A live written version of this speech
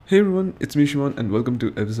Hey everyone, it's me Shimon and welcome to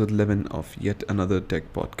episode 11 of yet another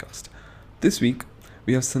tech podcast. This week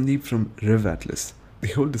we have Sandeep from Rev Atlas. The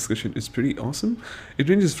whole discussion is pretty awesome. It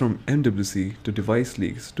ranges from MWC to device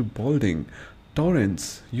leaks to balding,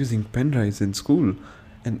 torrents, using pen drives in school,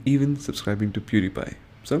 and even subscribing to PewDiePie.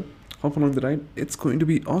 So hop along the ride, it's going to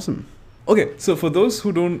be awesome. Okay, so for those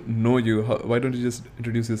who don't know you, why don't you just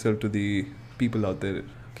introduce yourself to the people out there?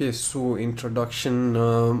 Okay, so introduction.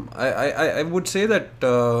 I would say that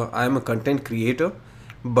I'm a content creator,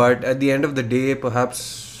 but at the end of the day,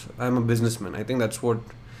 perhaps I'm a businessman. I think that's what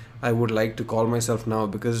I would like to call myself now,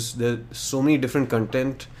 because there's so many different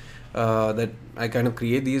content that I kind of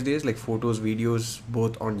create these days, like photos, videos,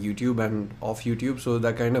 both on YouTube and off YouTube. So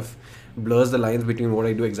that kind of blurs the lines between what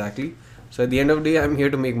I do exactly. So at the end of the day, I'm here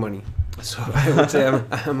to make money. So I would say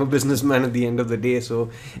I'm a businessman at the end of the day.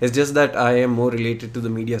 So it's just that I am more related to the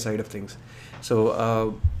media side of things.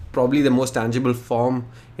 So probably the most tangible form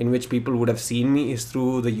in which people would have seen me is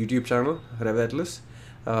through the YouTube channel, Rev Atlas.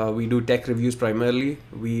 We do tech reviews primarily.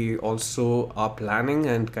 We also are planning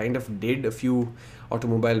and kind of did a few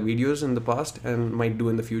automobile videos in the past and might do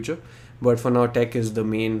in the future. But for now, tech is the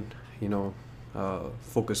main,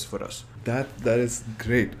 focus for us. That is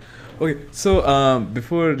great. Okay, so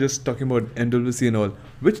before just talking about MWC and all,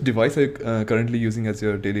 which device are you currently using as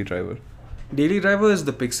your daily driver? Daily driver is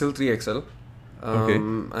the Pixel 3 XL. Okay.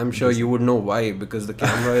 I'm sure you would know why, because the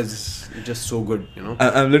camera is just so good,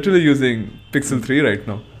 I'm literally using Pixel 3 right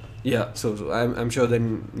now. Yeah, so I'm sure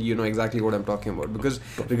then you know exactly what I'm talking about, because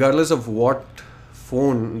regardless of what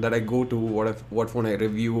phone that I go to, what phone I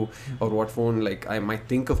review, or what phone like I might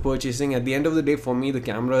think of purchasing, at the end of the day, for me, the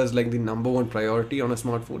camera is like the number one priority on a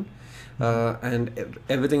smartphone. And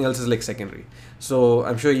everything else is like secondary. So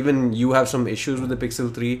I'm sure even you have some issues with the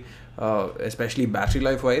Pixel 3, especially battery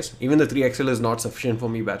life wise. Even the 3 XL is not sufficient for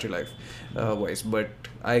me battery life wise, but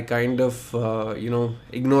I kind of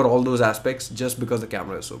ignore all those aspects just because the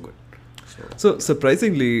camera is so good. So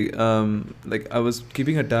surprisingly, I was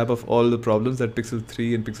keeping a tab of all the problems that Pixel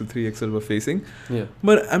 3 and Pixel 3 XL were facing. Yeah.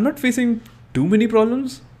 But I'm not facing too many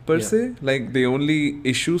problems per Yeah. se. Like the only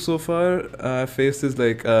issue so far I faced is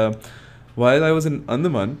while I was in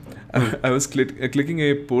Andaman, I was clicking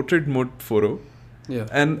a portrait mode photo. Yeah.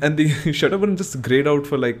 And the shutter button just grayed out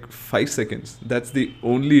for like 5 seconds. That's the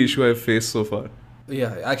only issue I've faced so far.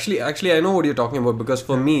 Yeah, actually, I know what you're talking about, because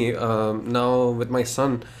for me, now with my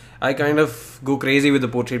son, I kind of go crazy with the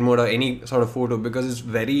portrait mode or any sort of photo, because it's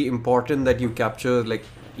very important that you capture like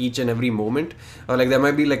each and every moment. Or like there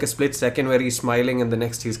might be like a split second where he's smiling and the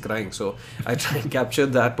next he's crying. So I try and capture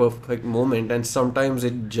that perfect moment, and sometimes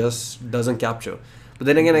it just doesn't capture. But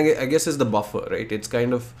then again, I guess it's the buffer, right? It's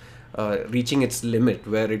kind of reaching its limit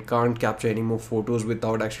where it can't capture any more photos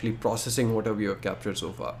without actually processing whatever you have captured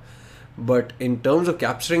so far. But in terms of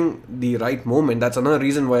capturing the right moment, that's another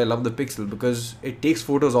reason why I love the Pixel, because it takes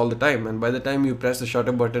photos all the time, and by the time you press the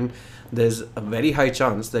shutter button, there's a very high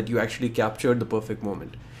chance that you actually captured the perfect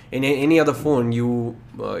moment. In any other phone, you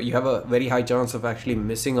have a very high chance of actually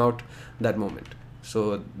missing out that moment.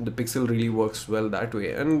 So the Pixel really works well that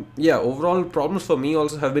way. And yeah, overall problems for me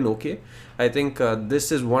also have been okay. I think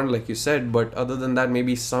this is one, like you said, but other than that,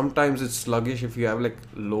 maybe sometimes it's sluggish if you have like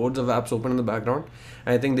loads of apps open in the background.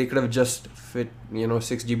 I think they could have just fit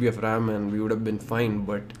 6 GB of RAM and we would have been fine,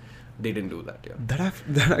 but they didn't do that. Yeah,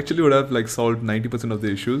 That actually would have like solved 90% of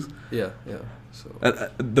the issues. yeah. So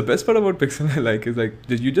The best part about Pixel I like is like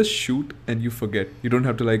you just shoot and you forget. You don't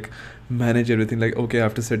have to like manage everything. Like, okay, I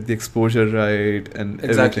have to set the exposure right and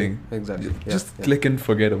everything. Exactly. Just click and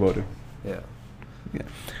forget about it. Yeah.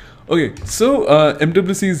 Okay, so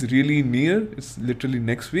MWC is really near. It's literally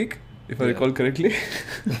next week, if I recall correctly.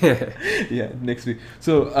 Yeah, next week.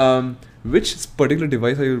 So which particular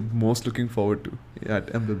device are you most looking forward to at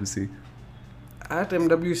MWC? At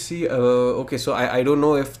MWC, okay, so I don't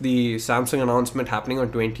know if the Samsung announcement happening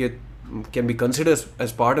on 20th can be considered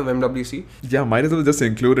as part of MWC. Yeah, might as well just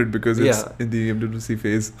include it because it's Yeah. in the MWC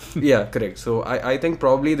phase. Yeah, correct. So I think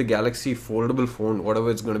probably the Galaxy foldable phone,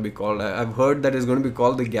 whatever it's going to be called. I've heard that it's going to be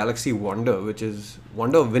called the Galaxy Wonder, which is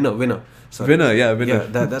Winner. Sorry. Winner. Yeah,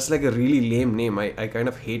 that's like a really lame name. I kind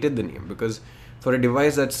of hated the name, because for a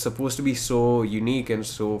device that's supposed to be so unique and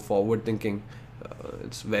so forward thinking,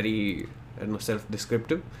 it's very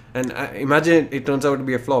self-descriptive. And imagine it turns out to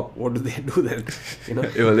be a flop. What do they do then?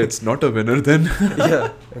 Well, it's not a winner then.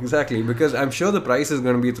 Yeah, exactly, because I'm sure the price is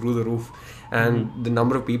going to be through the roof, and the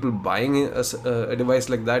number of people buying a device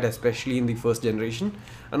like that, especially in the first generation,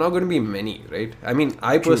 are not going to be many, right? I mean,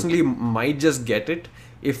 I personally might just get it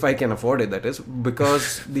if I can afford it, that is,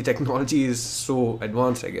 because the technology is so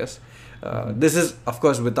advanced, I guess. This is, of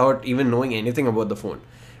course, without even knowing anything about the phone.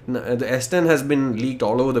 The S10 has been leaked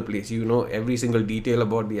all over the place. You know every single detail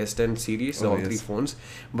about the S10 series, all three phones.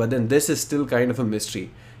 But then this is still kind of a mystery,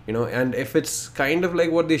 you know. And if it's kind of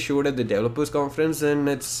like what they showed at the developers conference, then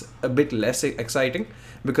it's a bit less exciting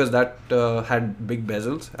because that had big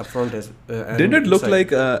bezels up front. Didn't it look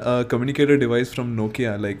like a communicator device from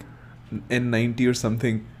Nokia, like N90 or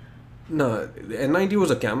something? No, the N90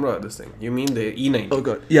 was a camera, this thing. You mean the E90? Oh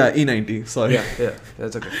god. Yeah, E90. Sorry. Yeah,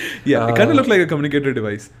 that's okay. Yeah, it kind of looked like a communicator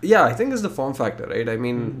device. Yeah, I think it's the form factor, right? I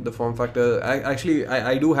mean, the form factor.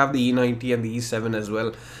 I do have the E90 and the E7 as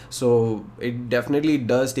well. So it definitely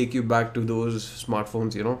does take you back to those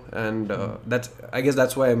smartphones, you know. And I guess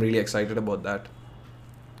that's why I'm really excited about that.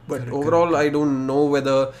 But overall, I don't know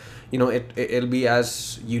whether, you know, it'll be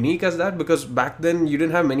as unique as that, because back then you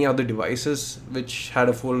didn't have many other devices which had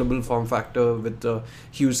a foldable form factor with a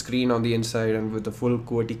huge screen on the inside and with a full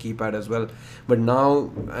QWERTY keypad as well. But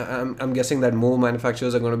now I'm guessing that more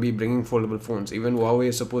manufacturers are going to be bringing foldable phones. Even Huawei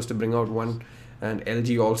is supposed to bring out one, and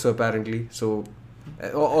LG also apparently. So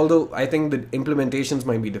although I think the implementations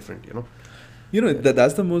might be different, you know. You know,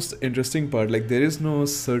 that's the most interesting part. Like, there is no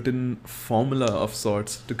certain formula of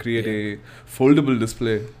sorts to create a foldable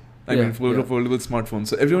display. I mean, foldable smartphone.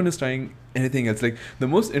 So everyone is trying anything else. Like, the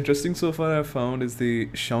most interesting so far I've found is the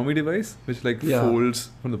Xiaomi device, which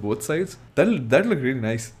folds from the both sides. That'll look really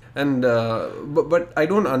nice. And but I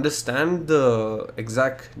don't understand the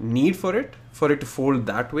exact need for it to fold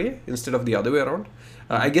that way instead of the other way around.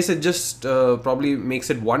 I guess it just probably makes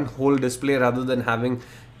it one whole display rather than having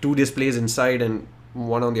two displays inside and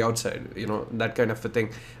one on the outside, you know, that kind of a thing.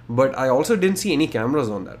 But I also didn't see any cameras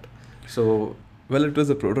on that. So well, it was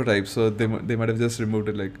a prototype, so they might have just removed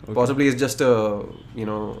it. Like, okay. Possibly it's just a, you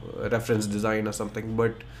know, a reference design or something.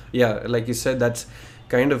 But yeah, like you said, that's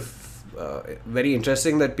kind of very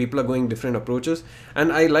interesting that people are going different approaches,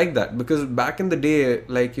 and I like that, because back in the day,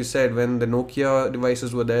 like you said, when the Nokia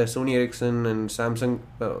devices were there, Sony Ericsson and Samsung,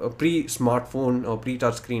 a pre-smartphone or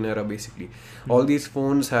pre-touchscreen era basically, all these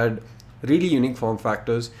phones had really unique form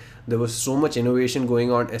factors. There was so much innovation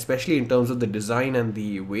going on, especially in terms of the design and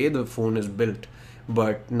the way the phone is built.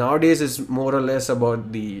 But nowadays it's more or less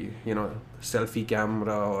about the, you know, selfie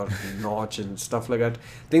camera or notch and stuff like that,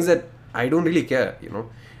 things that I don't really care, you know.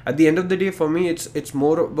 At the end of the day, for me, it's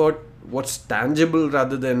more about what's tangible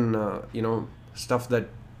rather than you know, stuff that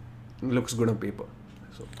looks good on paper.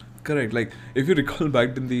 So correct. Like, if you recall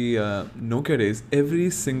back in the Nokia days, every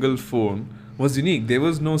single phone was unique. There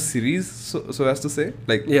was no series, so as to say.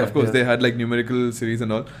 Like, of course, they had like numerical series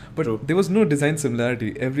and all, but there was no design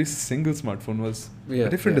similarity. Every single smartphone was a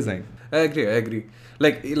different design. I agree.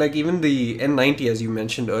 Like even the N90, as you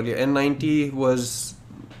mentioned earlier, N90 was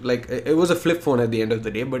like, it was a flip phone at the end of the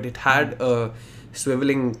day, but it had a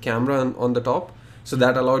swiveling camera on the top, so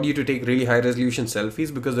that allowed you to take really high resolution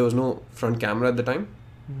selfies because there was no front camera at the time.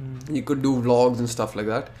 You could do vlogs and stuff like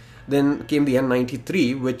that. Then came the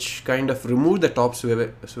N93, which kind of removed the top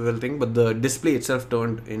swivel thing, but the display itself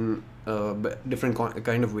turned in a different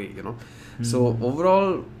kind of way, you know. So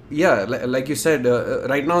overall, yeah, like you said,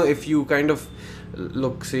 right now if you kind of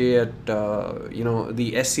look, say, at you know,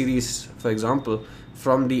 the S series, for example,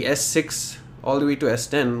 from the S6 all the way to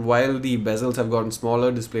S10, while the bezels have gotten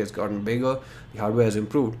smaller, display has gotten bigger, the hardware has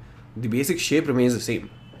improved, the basic shape remains the same,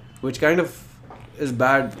 which kind of is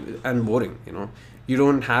bad and boring, you know. You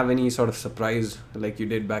don't have any sort of surprise like you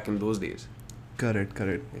did back in those days. Correct.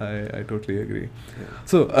 I totally agree.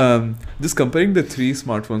 So just comparing the three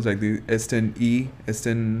smartphones, like the S10e,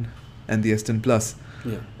 S10 and the S10 Plus,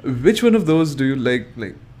 which one of those do you like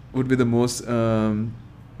would be the most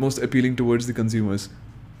appealing towards the consumers?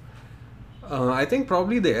 I think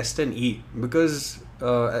probably the S10e, because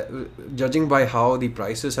judging by how the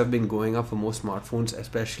prices have been going up for most smartphones,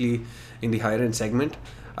 especially in the higher end segment,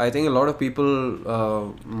 I think a lot of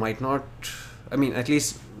people might not, I mean, at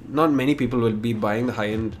least not many people will be buying the high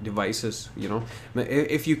end devices, you know.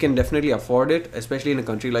 If you can definitely afford it, especially in a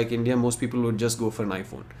country like India, most people would just go for an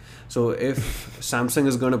iPhone. So if Samsung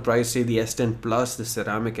is going to price, say, the S10 Plus, the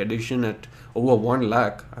ceramic edition, at over 1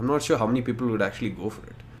 lakh, I'm not sure how many people would actually go for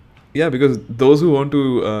it. Yeah, because those who want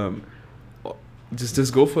to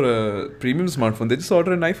just go for a premium smartphone, they just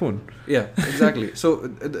order an iPhone. Yeah, exactly. So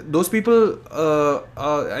those people,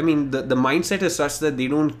 I mean, the mindset is such that they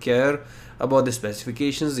don't care about the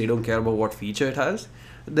specifications, they don't care about what feature it has.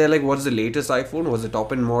 They're like, what's the latest iPhone, what's the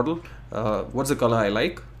top end model, what's the color I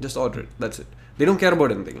like, just order it, that's it. They don't care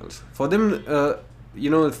about anything else. For them, you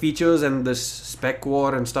know, features and this spec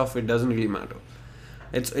war and stuff, it doesn't really matter.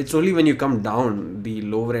 It's only when you come down the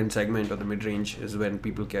lower end segment or the mid range is when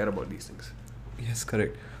people care about these things. Yes,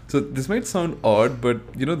 correct. So this might sound odd,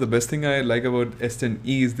 but the best thing I like about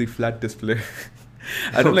S10e is the flat display.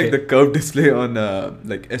 I don't like Okay. the curved display on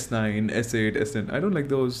like S9, S8, S10. I don't like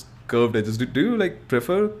those curved edges. Do you like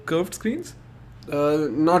prefer curved screens?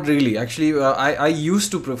 Not really. Actually, I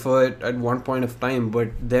used to prefer it at one point of time, but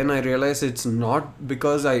then I realized it's not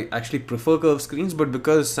because I actually prefer curved screens, but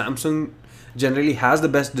because Samsung generally has the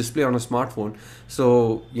best display on a smartphone.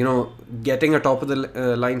 So, getting a top of the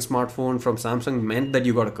line smartphone from Samsung meant that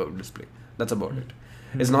you got a curved display. That's about it.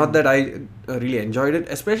 It's not that I really enjoyed it.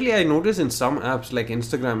 Especially, I notice in some apps like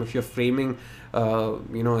Instagram, if you're framing,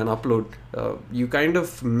 an upload, you kind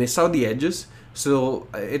of miss out the edges. So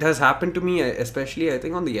it has happened to me, especially I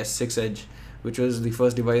think on the S6 Edge, which was the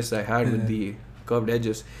first device I had with the curved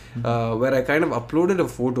edges, where I kind of uploaded a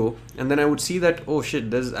photo and then I would see that, oh shit,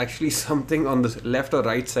 there's actually something on the left or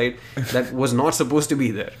right side that was not supposed to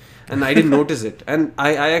be there. And I didn't notice it. And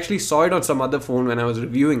I actually saw it on some other phone when I was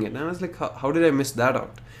reviewing it. And I was like, how did I miss that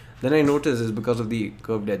out? Then I noticed it's because of the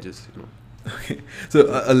curved edges. Okay.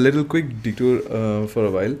 So a little quick detour for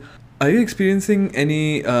a while. Are you experiencing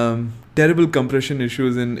any terrible compression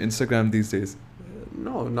issues in Instagram these days?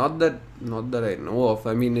 No, not that I know of.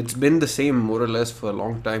 I mean, it's been the same more or less for a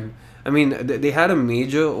long time. I mean, they had a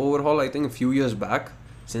major overhaul, I think, a few years back.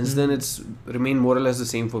 Since then, it's remained more or less the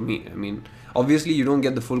same for me. I mean, obviously, you don't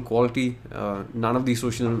get the full quality. None of these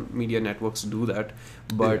social media networks do that.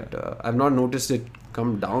 But I've not noticed it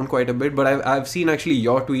come down quite a bit. But I've seen actually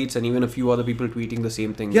your tweets and even a few other people tweeting the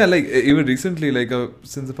same thing. Yeah, like even recently, like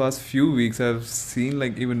since the past few weeks, I've seen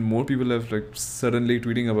like even more people have like suddenly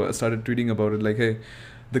started tweeting about it. Like, hey,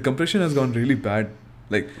 the compression has gone really bad.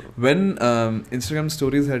 Like when Instagram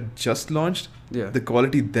stories had just launched, the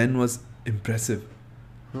quality then was impressive.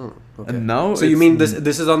 Okay. And now, so you mean this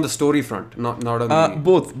is on the story front, not on the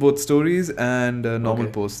both stories and normal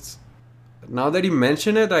posts. Now that you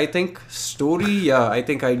mention it, I think story, I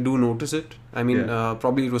think I do notice it. I mean,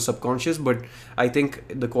 probably it was subconscious, but I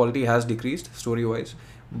think the quality has decreased story-wise.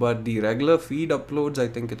 But the regular feed uploads, I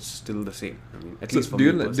think it's still the same. I mean, at least for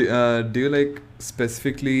me personally. Do you like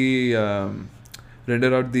specifically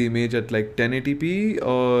render out the image at like 1080p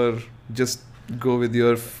or just go with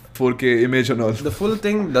your 4K image and all? The full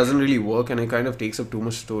thing doesn't really work and it kind of takes up too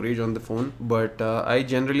much storage on the phone. But I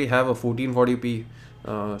generally have a 1440p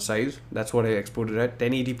size. That's what I exported at.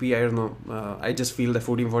 1080p, I don't know. I just feel that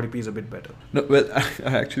 1440p is a bit better. No, well,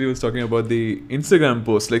 I actually was talking about the Instagram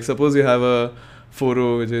post. Like, suppose you have a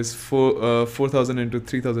photo which is 4000 into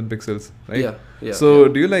 3000 pixels, right? Yeah. So,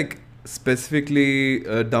 do you like specifically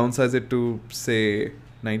downsize it to say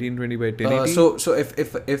 1920 by 1080? So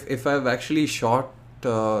if I've actually shot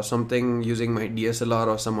something using my DSLR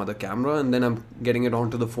or some other camera and then I'm getting it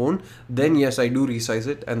onto the phone, then yes, I do resize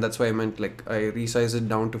it, and that's why I meant like I resize it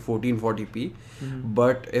down to 1440p.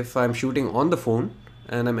 But if I'm shooting on the phone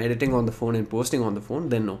and I'm editing on the phone and posting on the phone,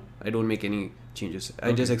 then no, I don't make any changes.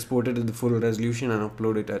 I just export it at the full resolution and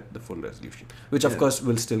upload it at the full resolution, which of course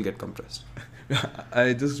will still get compressed.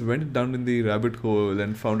 I just went down in the rabbit hole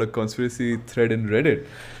and found a conspiracy thread in Reddit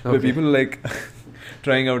where people like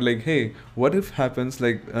trying out like, hey, what if happens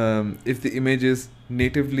like if the image is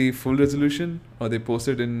natively full resolution or they post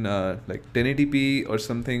it in like 1080p or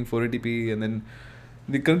something 480p, and then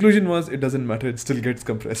the conclusion was it doesn't matter, it still gets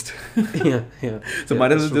compressed. So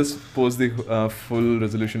might as well just post the full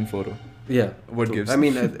resolution photo. What gives? I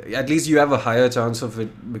mean, at least you have a higher chance of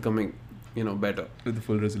it becoming better with the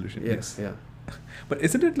full resolution. Yes. But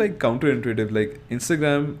isn't it like counterintuitive? Like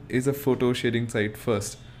Instagram is a photo sharing site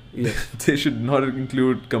first. They should not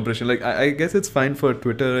include compression. Like I guess it's fine for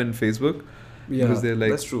Twitter and Facebook. Because they're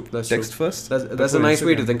like that's true. Text first. That's a nice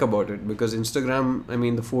way to think about it, because Instagram, I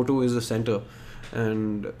mean, the photo is the center,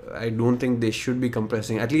 and I don't think they should be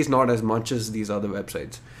compressing, at least not as much as these other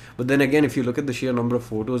websites. But then again, if you look at the sheer number of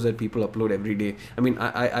photos that people upload every day, I mean,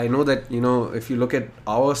 I know that, if you look at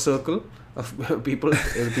our circle of people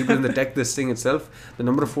in the tech, this thing itself, the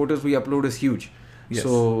number of photos we upload is huge.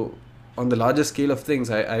 So on the larger scale of things,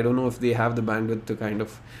 I don't know if they have the bandwidth to kind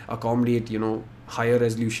of accommodate, higher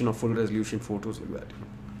resolution or full resolution photos like that.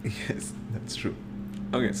 Yes, that's true.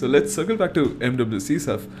 Okay, so let's circle back to MWC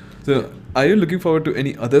stuff. So are you looking forward to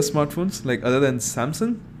any other smartphones, like other than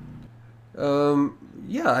Samsung?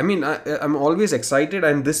 I mean, I'm always excited,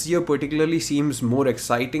 and this year particularly seems more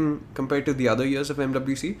exciting compared to the other years of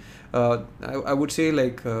MWC. I would say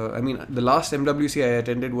the last MWC I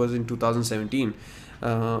attended was in 2017,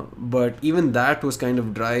 but even that was kind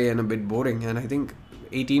of dry and a bit boring, and I think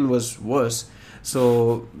 18 was worse.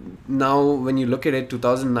 So now when you look at it,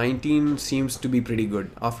 2019 seems to be pretty good.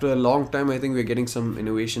 After a long time, I think we're getting some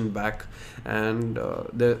innovation back, and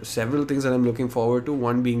there are several things that I'm looking forward to.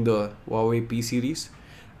 One being the Huawei P series,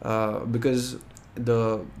 because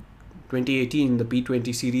the 2018, the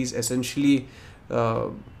P20 series essentially,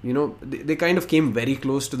 they kind of came very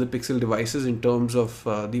close to the Pixel devices in terms of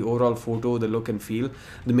the overall photo, the look and feel.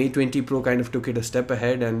 The Mate 20 Pro kind of took it a step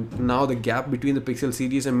ahead, and now the gap between the Pixel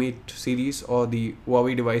series and Mate series, or the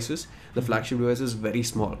Huawei devices, the flagship devices, is very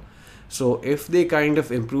small. So if they kind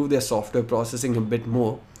of improve their software processing a bit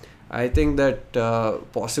more, I think that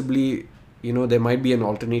possibly, there might be an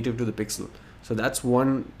alternative to the Pixel. So that's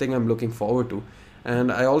one thing I'm looking forward to.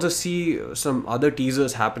 And I also see some other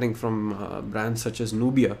teasers happening from brands such as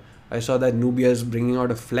Nubia. I saw that Nubia is bringing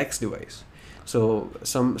out a Flex device. So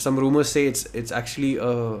some rumors say it's actually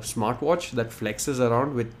a smartwatch that flexes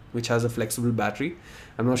around, which has a flexible battery.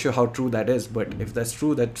 I'm not sure how true that is, but if that's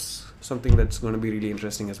true, that's something that's going to be really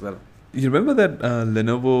interesting as well. You remember that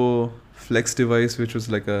Lenovo Flex device, which was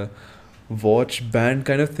like a watch band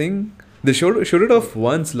kind of thing? They showed it off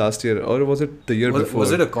once last year, or was it the year before?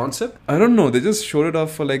 Was it a concept? I don't know. They just showed it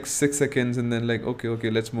off for like 6 seconds and then like,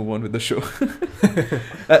 okay, let's move on with the show.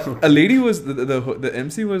 A lady was, the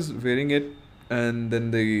MC was wearing it, and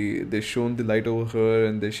then they shone the light over her,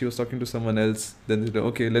 and she was talking to someone else. Then they said,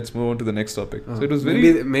 okay, let's move on to the next topic. So it was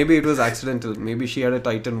very... Maybe it was accidental. Maybe she had a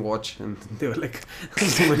Titan watch and they were like,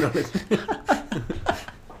 zooming on it.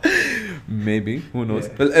 Maybe, who knows?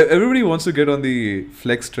 Yeah. Well, everybody wants to get on the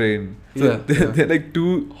Flex train. So Yeah. they're like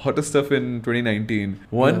two hottest stuff in 2019.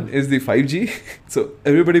 One is the 5G. So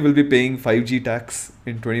everybody will be paying 5G tax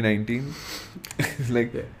in 2019. It's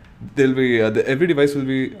like there'll be every device will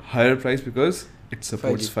be higher price because it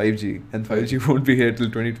supports 5G, and 5G won't be here till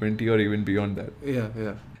 2020 or even beyond that.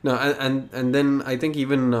 Yeah. No, and then I think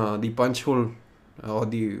even the punch hole or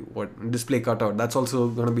the display cutout, that's also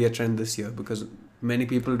going to be a trend this year, because many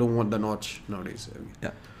people don't want the notch nowadays.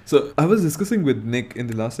 Yeah. So I was discussing with Nick in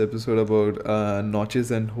the last episode about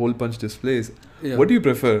notches and hole punch displays. Yeah. What do you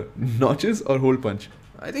prefer, notches or hole punch?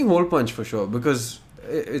 I think hole punch for sure, because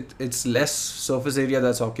it's less surface area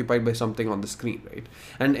that's occupied by something on the screen, right?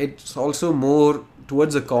 And it's also more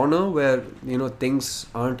towards the corner where things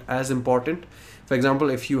aren't as important. For example,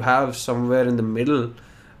 if you have somewhere in the middle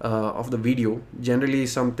of the video, generally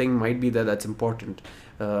something might be there that's important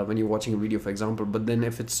when you're watching a video, for example. But then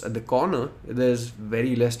if it's at the corner, there's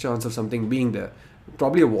very less chance of something being there.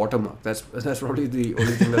 Probably a watermark. That's probably the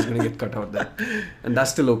only thing that's going to get cut out there, and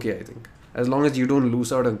that's still okay, I think. As long as you don't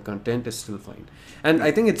lose out on content, it's still fine. And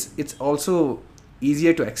I think it's also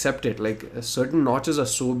easier to accept it. Like certain notches are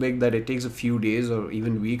so big that it takes a few days or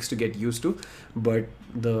even weeks to get used to, but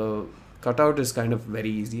the cutout is kind of very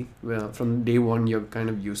easy. From day one, you're kind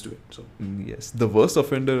of used to it. So yes, the worst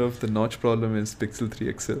offender of the notch problem is Pixel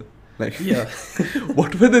 3 XL. Like, yeah,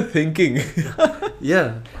 what were they thinking?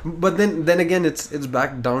 Yeah, but then again, it's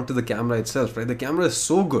back down to the camera itself, right? The camera is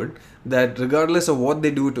so good that regardless of what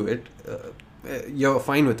they do to it, you're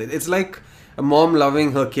fine with it. It's like a mom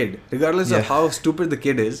loving her kid, regardless of how stupid the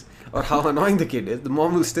kid is or how annoying the kid is. The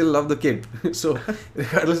mom will still love the kid. So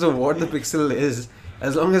regardless of what the Pixel is,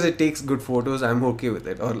 as long as it takes good photos, I'm okay with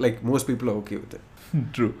it. Or like most people are okay with it.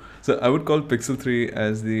 True. So I would call Pixel 3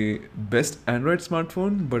 as the best Android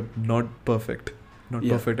smartphone, but not perfect. Not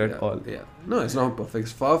perfect at all. Yeah. No, it's not perfect.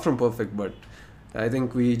 It's far from perfect, but I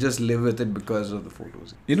think we just live with it because of the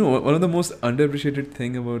photos. One of the most underappreciated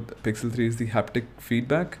thing about Pixel 3 is the haptic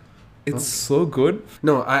feedback. It's so good.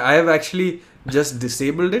 No, I have actually just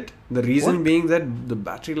disabled it. The reason being that the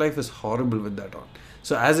battery life is horrible with that on.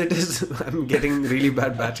 So as it is, I'm getting really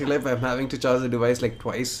bad battery life. I'm having to charge the device like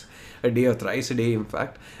twice a day or thrice a day, in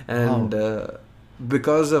fact. And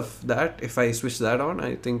because of that, if I switch that on,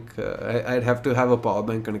 I think I'd have to have a power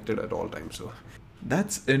bank connected at all times. So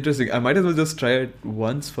that's interesting. I might as well just try it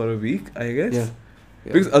once for a week, I guess. Yeah.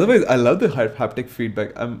 Because otherwise, I love the haptic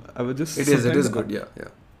feedback. I would just... It is good, yeah.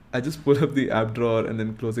 I just pull up the app drawer and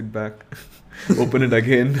then close it back, open it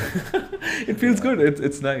again. It feels good.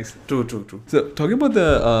 It's nice. True. So talking about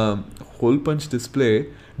the hole punch display,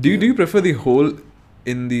 do you prefer the hole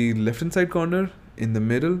in the left hand side corner, in the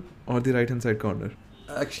middle, or the right hand side corner?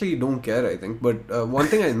 I actually don't care, I think. But one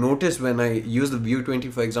thing I noticed when I used the View 20,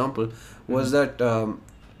 for example, was that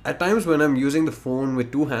at times when I'm using the phone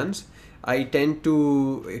with two hands, I tend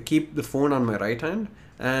to keep the phone on my right hand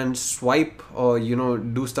and swipe or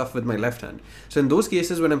do stuff with my left hand. So in those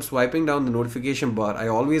cases, when I'm swiping down the notification bar, I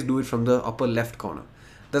always do it from the upper left corner.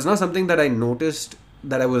 That's not something that I noticed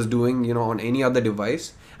that I was doing on any other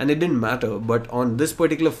device, and it didn't matter. But on this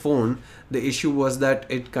particular phone, the issue was that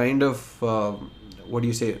it kind of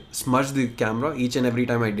smudged the camera each and every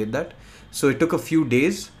time I did that. So it took a few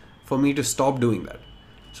days for me to stop doing that.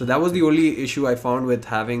 So that was the only issue I found with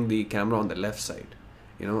having the camera on the left side.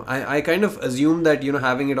 I kind of assumed that,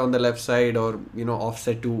 having it on the left side or,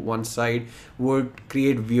 offset to one side would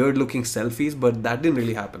create weird looking selfies, but that didn't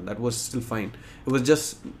really happen. That was still fine. It was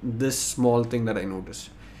just this small thing that I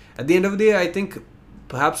noticed. At the end of the day, I think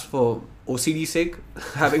perhaps for OCD sake,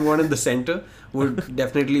 having one in the center would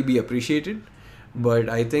definitely be appreciated. But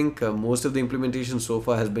I think most of the implementation so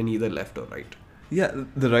far has been either left or right. Yeah,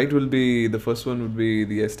 the first one would be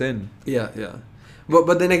the S10. Yeah.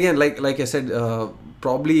 But then again, like I said,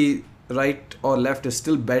 probably right or left is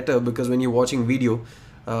still better, because when you're watching video,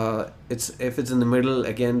 if it's in the middle,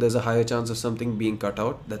 again, there's a higher chance of something being cut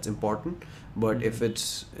out. That's important. But if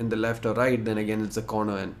it's in the left or right, then again, it's a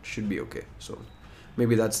corner and should be okay. So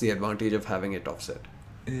maybe that's the advantage of having it offset.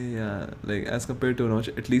 Yeah, like as compared to a notch,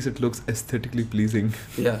 at least it looks aesthetically pleasing.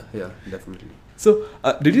 Yeah, definitely. So,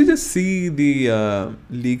 did you just see the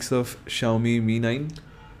leaks of Xiaomi Mi 9?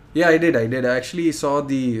 Yeah, I did. I actually saw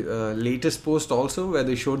the latest post also, where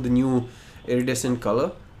they showed the new iridescent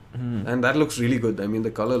color. And that looks really good. I mean,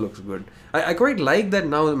 the color looks good. I quite like that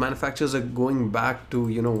now the manufacturers are going back to,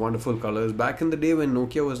 wonderful colors. Back in the day when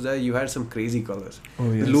Nokia was there, you had some crazy colors.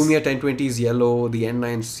 Oh, yes. The Lumia 1020 is yellow, the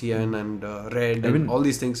N9 cyan and red, and all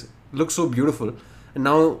these things look so beautiful. And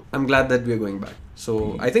now I'm glad that we are going back.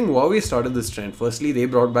 So I think Huawei started this trend. Firstly, they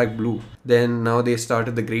brought back blue. Then now they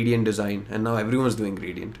started the gradient design, and now everyone's doing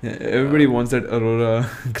gradient. Yeah, everybody wants that Aurora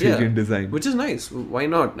gradient design. Which is nice. Why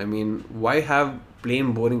not? I mean, why have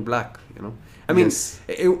plain boring black, I mean, Yes.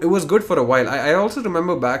 it was good for a while. I also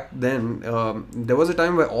remember back then, there was a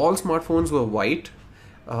time where all smartphones were white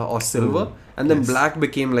or silver, and then black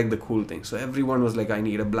became like the cool thing. So everyone was like, I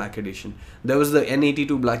need a black edition. There was the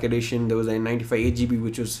N82 black edition, there was the N95 8GB,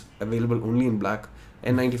 which was available only in black.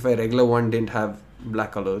 N95 regular one didn't have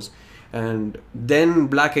black colors. And then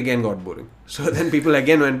black again got boring. So then people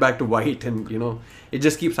again went back to white, and it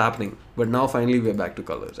just keeps happening. But now finally we're back to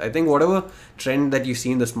colors. I think whatever trend that you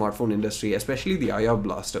see in the smartphone industry, especially the IR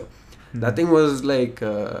Blaster, that thing was like,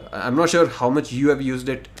 I'm not sure how much you have used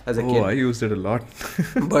it as a kid. Oh, I used it a lot.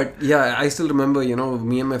 But yeah, I still remember,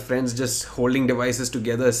 me and my friends just holding devices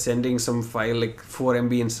together, sending some file like 4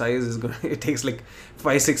 MB in size. It takes like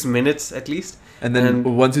 5-6 minutes at least. And then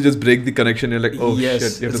once you just break the connection, you're like, oh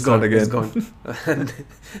yes, shit, you have to start again. It's gone.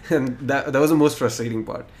 and that was the most frustrating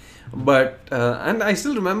part. But and I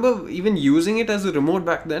still remember even using it as a remote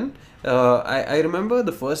back then. I remember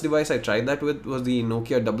the first device I tried that with was the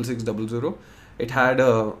Nokia 6600. It had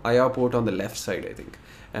a IR port on the left side, I think,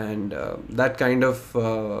 and that kind of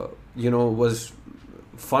was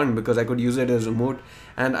fun because I could use it as a remote.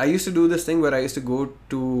 And I used to do this thing where I used to go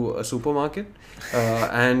to a supermarket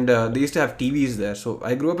and they used to have TVs there. So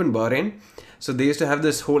I grew up in Bahrain. So they used to have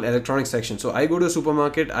this whole electronics section. So I go to a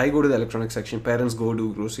supermarket, I go to the electronics section, parents go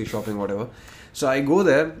do grocery shopping, whatever. So I go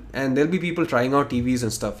there and there'll be people trying out TVs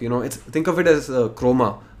and stuff. Think of it as a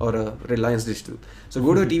Chroma or a Reliance Digital. So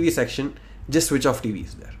go to a TV section, just switch off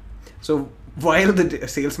TVs there. So while the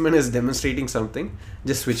salesman is demonstrating something,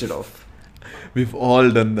 just switch it off. We've all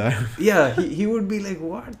done that. Yeah, he would be like,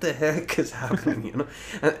 what the heck is happening,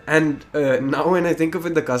 And now when I think of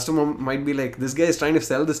it, the customer might be like, this guy is trying to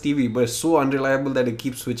sell this TV, but it's so unreliable that it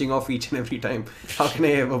keeps switching off each and every time. How can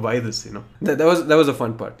I ever buy this, That was a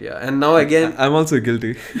fun part, yeah. And now again... I'm also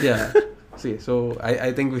guilty. Yeah. See, so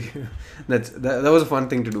I think that was a fun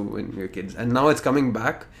thing to do when we were kids. And now it's coming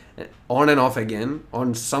back on and off again.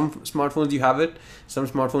 On some smartphones you have it, some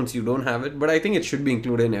smartphones you don't have it. But I think it should be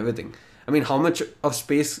included in everything. I mean, how much of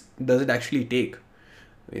space does it actually take,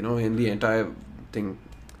 in the entire thing?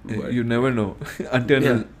 But you never know. Until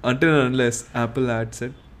and unless Apple adds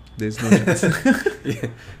it, there's no chance.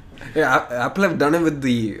 Yeah, Apple have done it with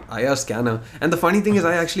the IR scanner. And the funny thing is,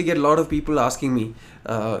 I actually get a lot of people asking me,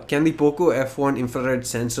 can the Poco F1 infrared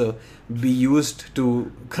sensor be used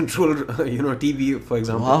to control, TV, for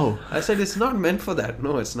example? Wow. I said, it's not meant for that.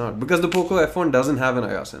 No, it's not. Because the Poco F1 doesn't have an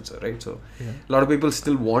IR sensor, right? So a lot of people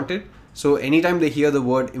still want it. So anytime they hear the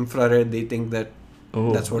word infrared, they think that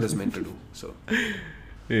that's what it's meant to do. So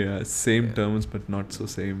yeah, same terms, but not so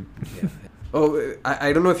same. Yeah. Oh,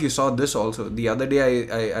 I don't know if you saw this also. The other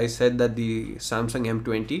day I said that the Samsung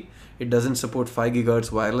M20, it doesn't support 5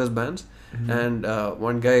 GHz wireless bands. Mm-hmm. And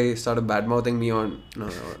one guy started bad-mouthing me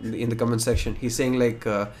in the comment section. He's saying like,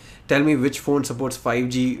 tell me which phone supports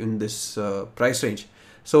 5G in this price range.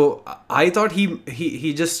 So I thought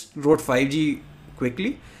he just wrote 5G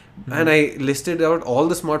quickly. and I listed out all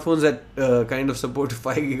the smartphones that kind of support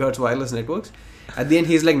 5 gigahertz wireless networks. At the end,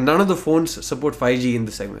 he's like, none of the phones support 5G in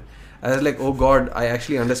this segment. I was like, oh god, I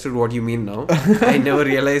actually understood what you mean now. I never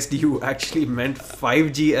realized you actually meant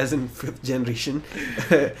 5G as in 5th generation.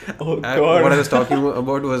 Oh god. What I was talking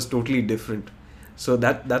about was totally different. So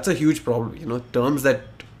that's a huge problem. You know, terms that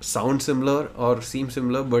sound similar or seem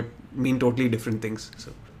similar but mean totally different things.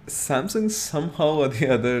 So Samsung somehow or the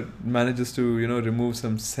other manages to, remove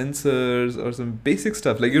some sensors or some basic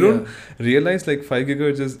stuff. Like, you don't realize like 5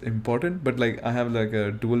 gigahertz is important, but like I have like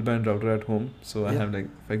a dual band router at home. So I have like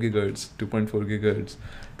 5 gigahertz, 2.4 gigahertz.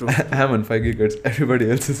 True. I'm on 5 gigahertz. Everybody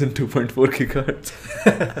else is in 2.4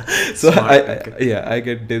 gigahertz. So Smart, I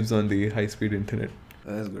get dibs on the high speed internet.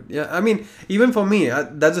 That's good. Yeah, I mean, even for me,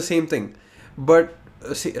 that's the same thing. But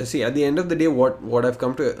see, at the end of the day, what I've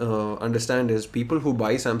come to understand is people who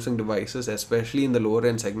buy Samsung devices, especially in the lower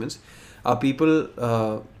end segments, are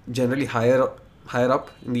people generally higher up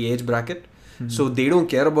in the age bracket. Mm-hmm. So they don't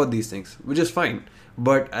care about these things, which is fine.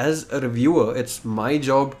 But as a reviewer, it's my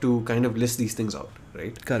job to kind of list these things out,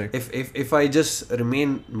 right? Correct. If I just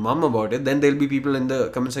remain mum about it, then there'll be people in the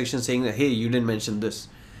comment section saying that, hey, you didn't mention this.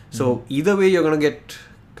 So either way, you're going to get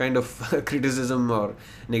kind of criticism or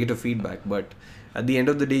negative feedback. But at the end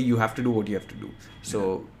of the day, you have to do what you have to do.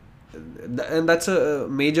 So, and that's a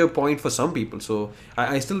major point for some people. So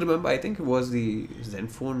I still remember, I think it was the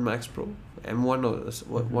Zenfone Max Pro, M1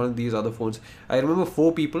 or one of these other phones. I remember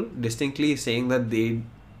 4 people distinctly saying that they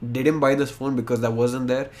didn't buy this phone because that wasn't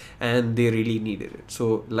there and they really needed it.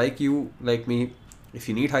 So like you, like me, if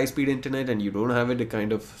you need high speed internet and you don't have it, it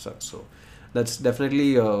kind of sucks. So that's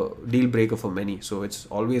definitely a deal breaker for many. So it's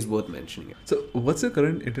always worth mentioning it. So what's your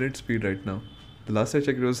current internet speed right now? The last I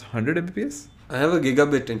checked, it was 100 Mbps? I have a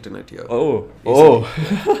gigabit internet here. Oh.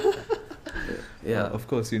 Yeah. Of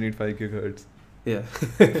course, you need 5 gigahertz. Yeah.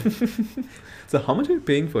 So how much are you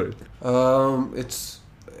paying for it? It's,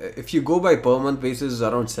 if you go by per month basis,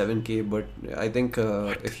 around 7K. But I think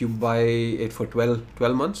if you buy it for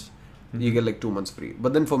 12 months, you get like 2 months free.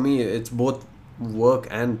 But then for me, it's both work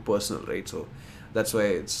and personal, right? So that's why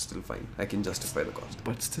it's still fine. I can justify the cost.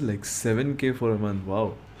 But still like 7K for a month.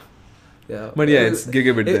 Wow. Yeah. But yeah, it's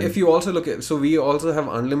gigabit then. If you also look at, so we also have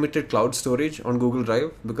unlimited cloud storage on Google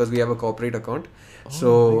Drive because we have a corporate account.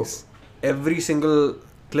 So nice. every single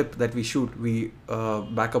clip that we shoot, we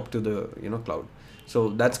back up to the cloud. So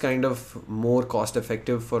that's kind of more cost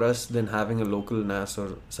effective for us than having a local NAS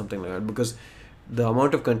or something like that, because the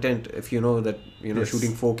amount of content, if you know that Yes.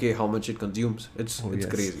 shooting 4K, how much it consumes, it's yes.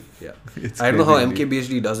 crazy. Yeah. It's I don't know how crazy indeed.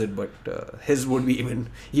 MKBHD does it, but his would be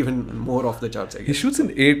even more off the charts, I He guess. shoots in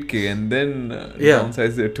 8K and then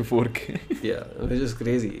downsizes it to 4K. Yeah, which is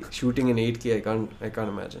crazy. Shooting in 8K, I can't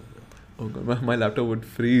imagine. Oh god, my laptop would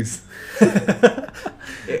freeze.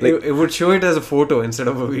 It would show it as a photo instead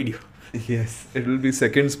of a video. Yes, it will be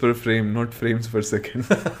seconds per frame, not frames per second.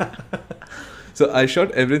 So I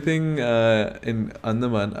shot everything in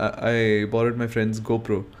Andaman. I borrowed my friend's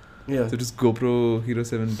GoPro. Yeah. So it is GoPro Hero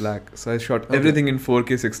 7 Black. So I shot Okay. everything in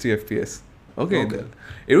 4K 60 FPS. Okay. Okay.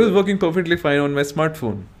 It was working perfectly fine on my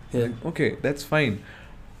smartphone. Yeah. Okay, that's fine.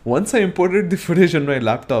 Once I imported the footage on my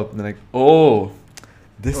laptop, I'm like, oh,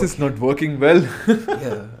 this is not working well.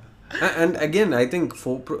 Yeah. And again, I think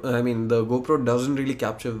the GoPro doesn't really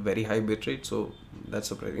capture very high bitrate, so that's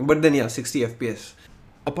surprising. But then, yeah, 60 FPS.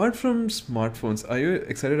 Apart from smartphones, are you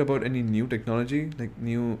excited about any new technology, like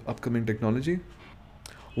new upcoming technology?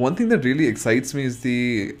 One thing that really excites me is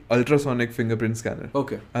the ultrasonic fingerprint scanner,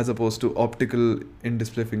 Okay. as opposed to optical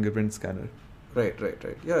in-display fingerprint scanner. Right.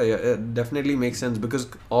 Yeah, it definitely makes sense because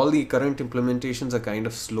all the current implementations are kind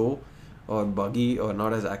of slow or buggy or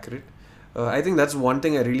not as accurate. I think that's one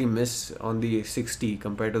thing I really miss on the 6T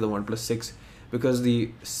compared to the OnePlus 6, because the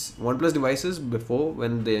OnePlus devices before,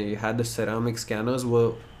 when they had the ceramic scanners,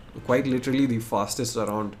 were quite literally the fastest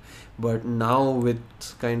around. But now with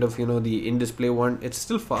kind of the in-display one, it's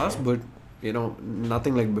still fast, but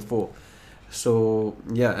nothing like before. So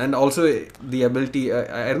yeah, and also the ability.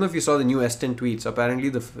 I don't know if you saw the new S10 tweets. Apparently,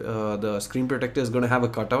 the screen protector is going to have a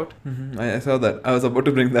cutout. Mm-hmm. I saw that. I was about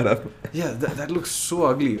to bring that up. Yeah, that looks so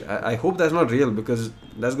ugly. I hope that's not real, because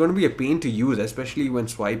that's going to be a pain to use, especially when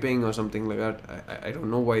swiping or something like that. I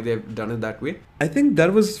don't know why they've done it that way. I think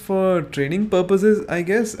that was for training purposes, I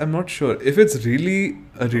guess. I'm not sure. If it's really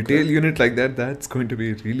a retail unit like that, that's going to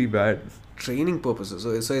be really bad. Training purposes.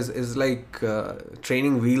 So it's like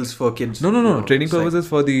training wheels for kids. No. Training it's like- purposes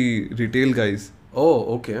for the retail guys.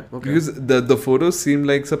 Oh, okay. Because the photos seem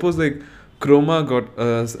like, suppose like Chroma got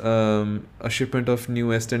a shipment of new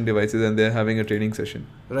S10 devices and they're having a training session.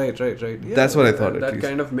 Right. Yeah, That's what I thought, at That least.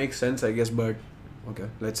 kind of makes sense, I guess. But Okay,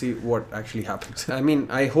 let's see what actually happens. I mean,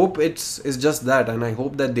 I hope it's just that, and I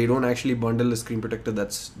hope that they don't actually bundle a screen protector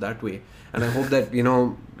that's that way. And I hope that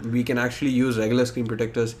we can actually use regular screen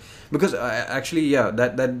protectors, because actually, yeah,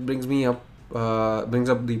 that brings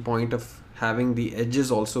up the point of having the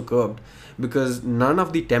edges also curved, because none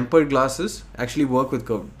of the tempered glasses actually work with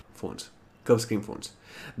curved screen phones.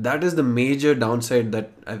 That is the major downside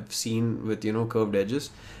that I've seen with curved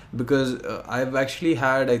edges, because I've actually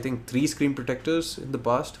had, I think, 3 screen protectors in the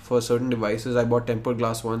past for certain devices. I bought tempered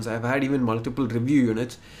glass ones. I've had even multiple review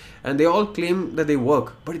units, and they all claim that they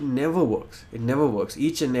work, but it never works. It never works.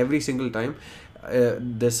 Each and every single time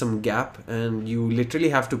there's some gap, and you literally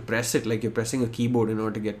have to press it like you're pressing a keyboard in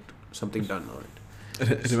order to get something done on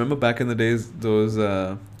it. Remember back in the days, those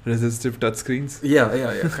resistive touchscreens? Yeah,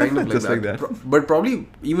 kind of like Just that. like that. But probably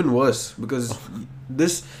even worse, because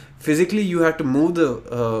this physically you had to move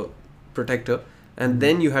the protector, and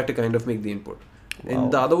then you had to kind of make the input. Wow. In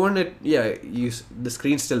the other one, the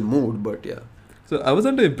screen still moved, but yeah. So I was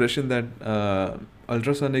under the impression that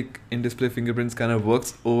ultrasonic in-display fingerprint scanner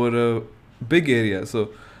works over a big area. So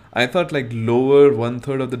I thought like lower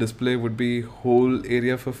 1/3 of the display would be whole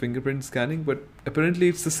area for fingerprint scanning, but apparently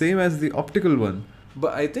it's the same as the optical one.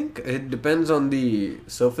 But I think it depends on the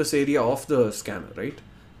surface area of the scanner, right?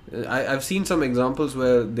 I've seen some examples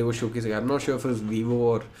where they were showcasing. I'm not sure if it was Vivo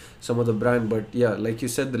or some other brand, but yeah, like you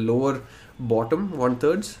said, the lower bottom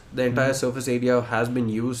 1/3, the entire surface area has been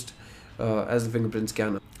used as the fingerprint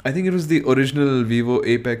scanner. I think it was the original Vivo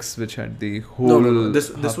Apex which had the whole. No. This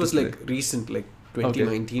half was display. like recent, like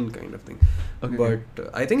 2019 kind of thing. Okay. But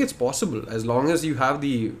I think it's possible as long as you have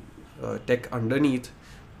the tech underneath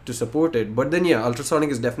to support it. But then yeah, ultrasonic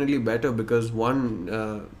is definitely better, because one,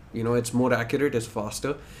 it's more accurate, it's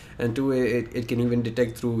faster, and two, it can even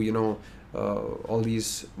detect through all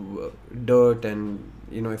these dirt, and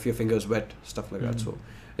if your finger's wet, stuff like that. So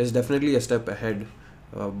it's definitely a step ahead,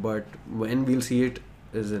 but when we'll see it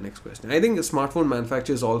is the next question. I think smartphone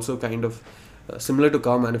manufacturers also kind of similar to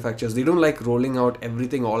car manufacturers, they don't like rolling out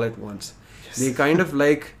everything all at once. Yes. They kind of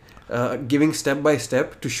like giving step by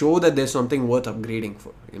step to show that there's something worth upgrading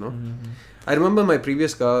for. I remember my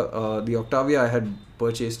previous car, the Octavia I had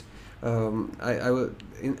purchased.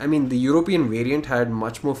 I mean, the European variant had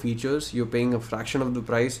much more features. You're paying a fraction of the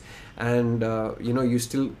price, and you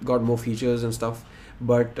still got more features and stuff.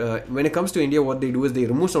 But when it comes to India, what they do is they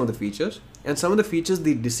remove some of the features, and some of the features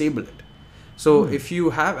they disable it. So if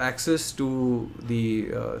you have access to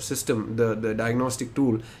the system, the diagnostic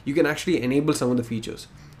tool, you can actually enable some of the features.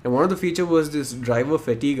 And one of the feature was this driver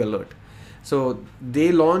fatigue alert. So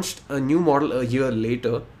they launched a new model a year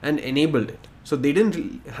later and enabled it. So they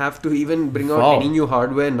didn't have to even bring out any new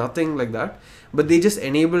hardware, nothing like that. But they just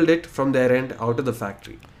enabled it from their end out of the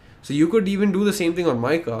factory. So you could even do the same thing on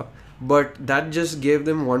my car, but that just gave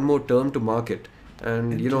them one more term to market.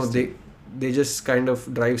 And they just kind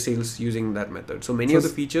of drive sales using that method. So many of the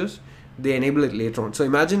features, they enable it later on. So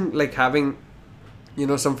imagine like having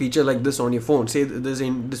some feature like this on your phone. Say there's a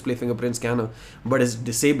display fingerprint scanner, but it's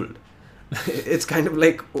disabled. It's kind of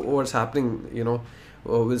like what's happening,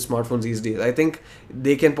 with smartphones these days. I think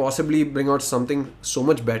they can possibly bring out something so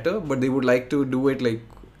much better, but they would like to do it like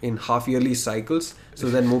in half yearly cycles, so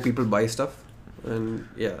that more people buy stuff. And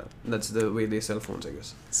yeah, that's the way they sell phones, I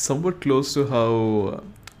guess. Somewhat close to how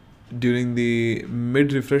during the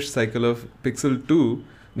mid-refresh cycle of Pixel 2,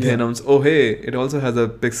 they announced, oh hey, it also has a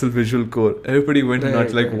Pixel Visual Core. Everybody went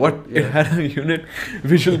nuts, like what? Yeah. It had a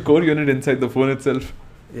Visual Core unit inside the phone itself.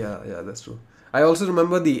 Yeah, that's true. I also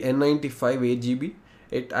remember the N95 8GB.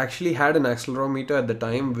 It actually had an accelerometer at the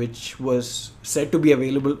time, which was said to be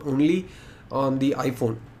available only on the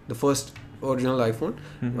iPhone, the first original iPhone.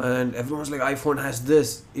 And everyone was like, iPhone has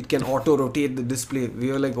this. It can auto-rotate the display.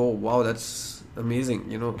 We were like, oh wow, that's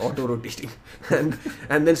amazing, auto-rotating.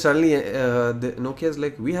 and then suddenly the Nokia's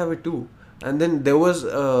like, we have it too. And then there was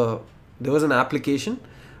an application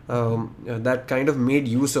that kind of made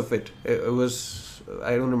use of it. It was,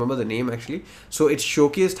 I don't remember the name actually. So it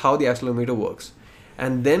showcased how the accelerometer works.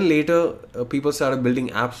 And then later people started building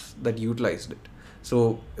apps that utilized it.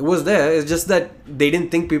 So it was there. It's just that they didn't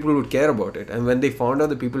think people would care about it. And when they found out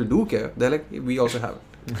that people do care, they're like, we also have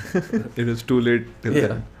it. It was too late till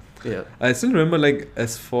then. Yeah. I still remember like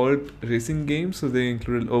Asphalt racing games. So they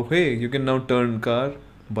included, oh hey, you can now turn car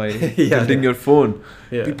by tilting your phone.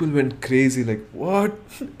 Yeah. People went crazy, like what?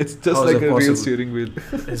 It's just like a real steering wheel.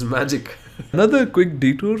 It's magic. Another quick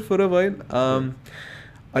detour for a while.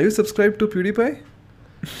 Are you subscribed to PewDiePie?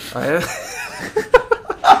 I am.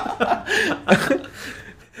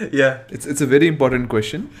 Yeah. It's a very important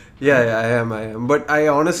question. Yeah, I am. But I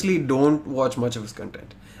honestly don't watch much of his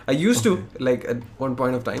content. I used Okay. to, like, at one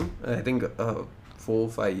point of time. I think 4 or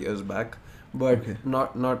 5 years back, but Okay.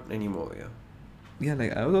 not anymore. Yeah. Yeah,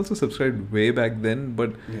 like I was also subscribed way back then,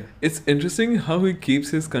 but Yeah. it's interesting how he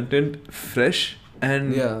keeps his content fresh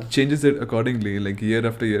and Yeah. changes it accordingly, like year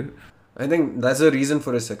after year. I think that's a reason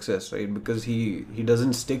for his success, right? Because he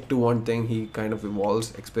doesn't stick to one thing. He kind of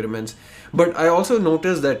evolves, experiments. But I also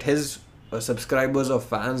noticed that his subscribers or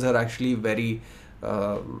fans are actually very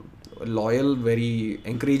loyal, very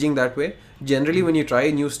encouraging that way. Generally, when you try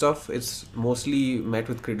new stuff, it's mostly met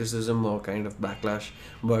with criticism or kind of backlash.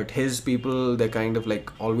 But his people, they're kind of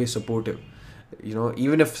like always supportive. You know,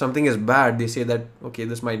 even if something is bad, they say that, okay,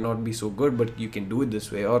 this might not be so good, but you can do it this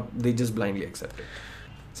way, or they just blindly accept it.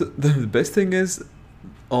 So the best thing is,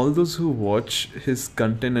 all those who watch his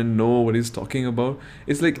content and know what he's talking about,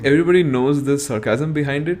 it's like everybody knows the sarcasm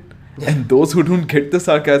behind it, and those who don't get the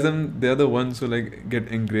sarcasm, they're the ones who like get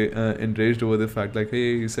enraged over the fact like, hey,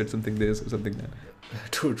 you said something this or something that.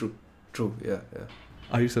 True. Yeah.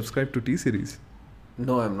 Are you subscribed to T series?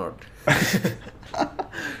 No, I'm not.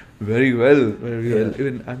 Very well. Yeah.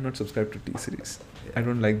 Even I'm not subscribed to T series. Yeah. I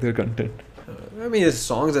don't like their content. I mean, it's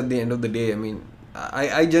songs at the end of the day. I mean,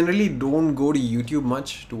 I generally don't go to YouTube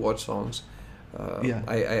much to watch songs. Yeah.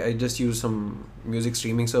 I just use some music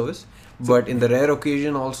streaming service. But in the rare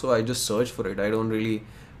occasion also, I just search for it. I don't really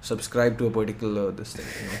subscribe to a particular this thing,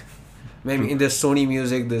 you know. Maybe in there's Sony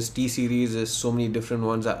Music, there's T series, there's so many different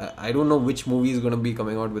ones. I don't know which movie is going to be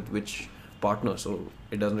coming out with which partner, so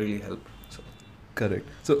it doesn't really help. So Correct.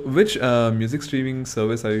 So which music streaming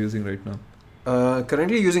service are you using right now?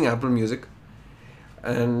 currently using Apple Music,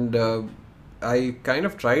 and I kind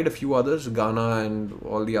of tried a few others, Ghana and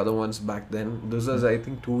all the other ones back then. This was, I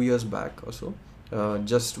think, 2 years back or so,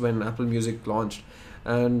 just when Apple Music launched.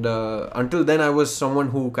 And until then, I was someone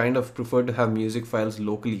who kind of preferred to have music files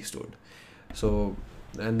locally stored. So,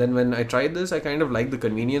 and then when I tried this, I kind of liked the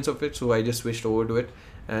convenience of it, so I just switched over to it.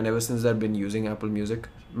 And ever since I've been using Apple Music.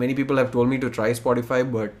 Many people have told me to try Spotify,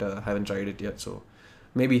 but haven't tried it yet. So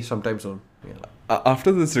maybe sometime soon. Yeah.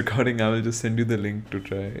 After this recording, I will just send you the link to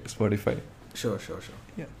try Spotify. Sure.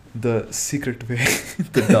 Yeah. The secret way,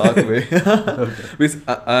 the dark way. Okay. Because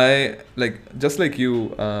I like, just like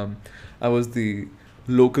you, I was the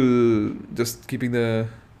local, just keeping the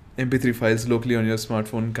MP3 files locally on your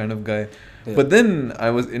smartphone kind of guy. Yeah. But then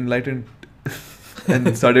I was enlightened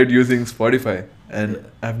and started using Spotify, and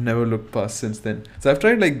Yeah. I've never looked past since then. So I've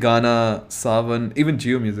tried like Ghana, Savan, even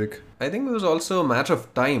Geo Music. I think it was also a matter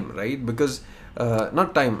of time, right? Because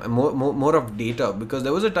not time, more of data. Because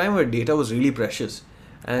there was a time where data was really precious,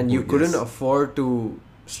 and you couldn't afford to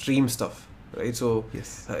stream stuff, right? So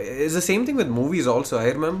Yes. it's the same thing with movies also. I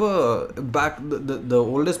remember back the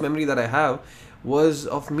oldest memory that I have was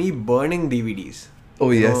of me burning DVDs.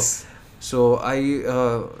 Oh You know, yes. So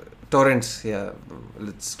I torrents, yeah.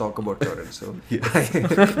 Let's talk about torrents. So Yes. I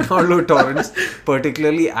download torrents,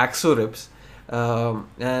 particularly Axo rips,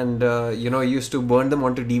 and I used to burn them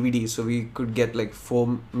onto DVDs, so we could get like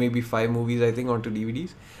 4, maybe 5 movies, I think, onto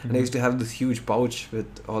DVDs. And I used to have this huge pouch with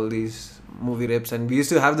all these movie rips, and we used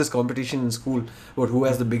to have this competition in school about who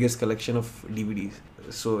has the biggest collection of DVDs.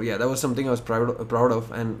 So yeah, that was something I was proud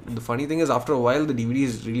of. And the funny thing is, after a while, the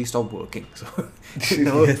DVDs really stopped working. So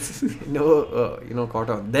Yes. caught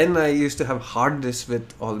on. Then I used to have hard disks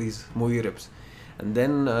with all these movie rips. And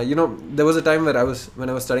then there was a time where when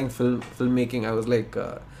I was studying filmmaking, I was like,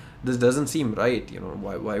 this doesn't seem right.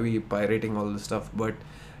 Why are we pirating all this stuff? But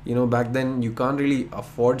back then you can't really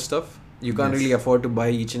afford stuff. You can't really afford to buy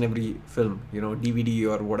each and every film, DVD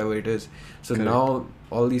or whatever it is. So Correct. now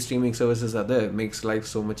all these streaming services are there. It makes life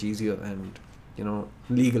so much easier and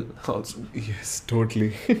legal also. Yes,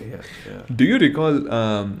 totally. Yeah. Do you recall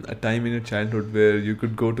a time in your childhood where you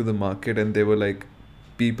could go to the market and there were like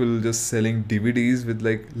people just selling DVDs with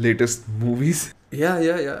like latest movies?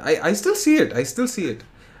 Yeah. I still see it.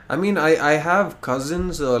 I mean, I have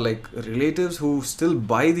cousins or like relatives who still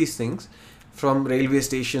buy these things from railway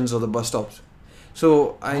stations or the bus stops.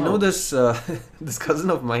 So I know this this cousin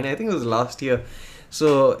of mine, I think it was last year.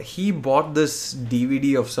 So he bought this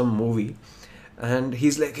DVD of some movie, and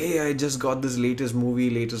he's like, hey, I just got this latest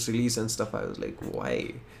release and stuff. I was like,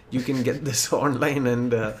 why? You can get this online.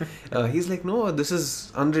 And he's like, no, this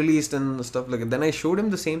is unreleased and stuff like that. Then I showed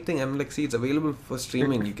him the same thing. I'm like, see, it's available for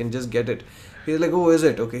streaming. You can just get it. He's like, oh, is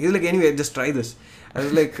it? Okay. He's like, anyway, just try this. I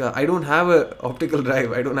was like, I don't have a optical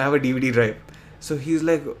drive. I don't have a DVD drive. So he's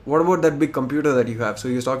like, what about that big computer that you have? So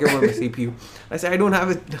he was talking about the CPU. I said, I don't have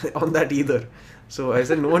it on that either. So I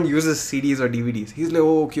said, no one uses CDs or DVDs. He's like,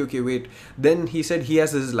 oh, okay, wait. Then he said he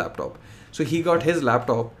has his laptop. So he got his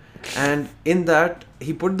laptop, and in that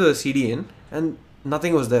he put the CD in, and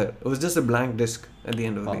nothing was there. It was just a blank disc at the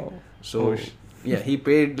end of the day. Oh. So Oh, yeah, he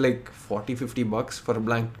paid like $40-$50 for a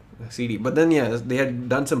blank CD. But then yeah, they had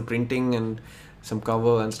done some printing and some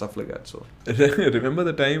cover and stuff like that. So Remember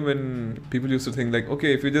the time when people used to think like,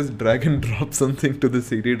 okay, if you just drag and drop something to the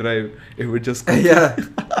CD drive, it would just copy. yeah,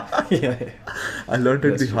 yeah. I learned it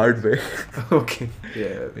That's the true. hard way. Okay.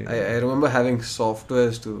 Yeah. I remember having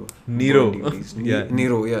softwares to Nero. burn DVDs. Yeah.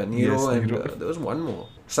 Nero. Yeah. Nero Yes, and Nero. there was one more.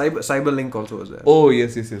 Cyberlink also was there. Oh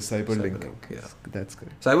yes, Cyberlink. Yeah. That's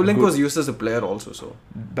correct. Cyberlink Good. was used as a player also. So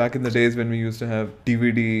Back in the days when we used to have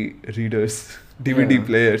DVD readers, DVD Yeah.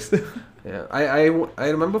 players. yeah. I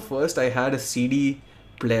remember first I had a CD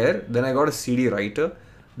player. Then I got a CD writer.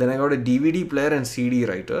 Then I got a DVD player and CD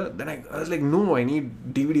writer. Then I was like, no, I need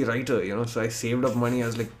DVD writer. So I saved up money. I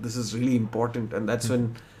was like, this is really important, and that's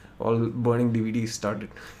when all burning DVDs started.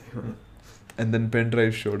 And then pen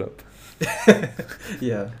drive showed up.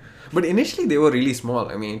 Yeah, but initially they were really small.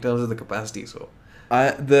 I mean, in terms of the capacity. So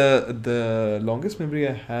The longest memory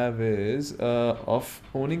I have is of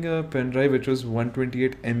owning a pen drive which was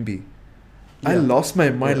 128 MB. I Yeah. lost my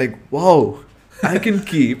mind. Yeah. Like, wow, I can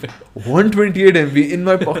keep 128 MB in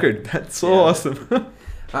my pocket. That's so Yeah. awesome.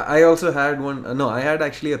 I also had one. No, I had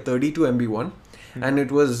actually a 32 MB one, and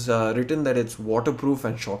it was written that it's waterproof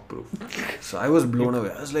and shockproof. So I was blown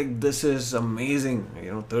away. I was like, this is amazing.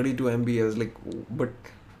 32 MB. I was like, but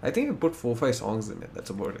I think I put 4-5 songs in it. That's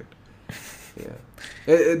about it.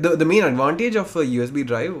 Yeah. The main advantage of a USB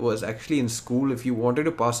drive was actually in school, if you wanted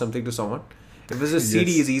to pass something to someone. If it's a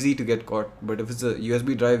CD, Yes. it's easy to get caught. But if it's a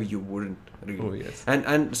USB drive, you wouldn't really. Oh yes.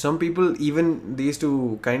 And some people even they used to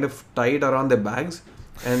kind of tie it around their bags,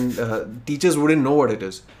 and teachers wouldn't know what it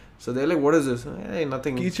is. So they're like, "What is this?" Hey,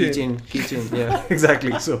 nothing. Keychain. Keychain. Yeah,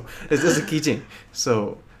 exactly. So it's just a keychain. So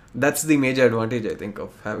that's the major advantage, I think,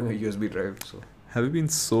 of having a USB drive. So Have you been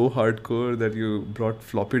so hardcore that you brought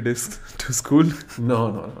floppy disks to school? no.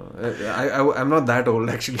 I'm not that old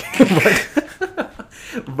actually,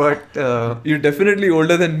 but You're definitely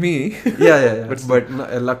older than me. yeah. But But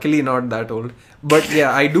luckily not that old. But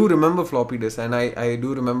yeah, I do remember floppy disks, and I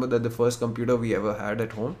do remember that the first computer we ever had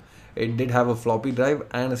at home, it did have a floppy drive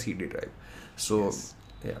and a CD drive. So Yes.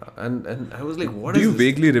 yeah, and I was like, what Do is you this?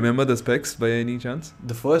 vaguely remember the specs by any chance?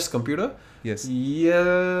 The first computer? Yes.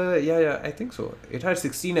 Yeah, I think so. It had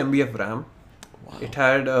 16 MB of RAM. Wow. It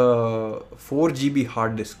had 4 GB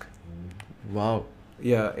hard disk. Wow.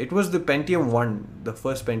 Yeah, it was the Pentium 1, the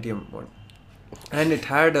first Pentium 1. And it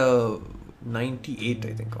had a 98,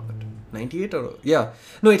 I think, on it. 98 or... Yeah.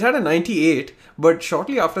 No, it had a 98, but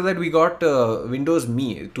shortly after that we got Windows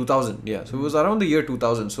Me 2000. Yeah, so it was around the year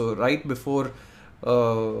 2000. So right before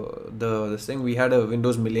this thing, we had a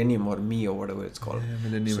Windows Millennium or Me or whatever it's called. Yeah,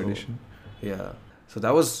 Millennium So- Edition. Yeah. So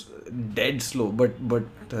that was dead slow, but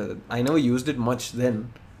I never used it much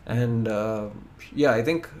then. And yeah, I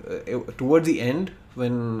think towards the end,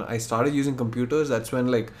 when I started using computers, that's when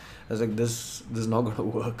like I was like, this is not gonna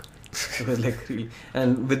work. It was like really,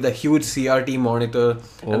 and with the huge CRT monitor,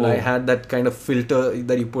 and I Oh. had that kind of filter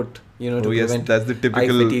that you put, to Oh yes, prevent that's the eye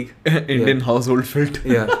typical fatigue. Indian household filter.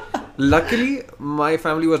 Yeah. Luckily, my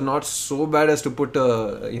family was not so bad as to put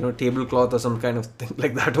a tablecloth or some kind of thing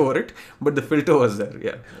like that over it, but the filter was there.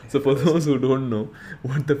 Yeah. So for those who don't know,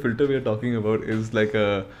 what the filter we are talking about is like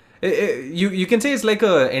a You can say it's like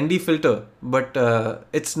a ND filter, but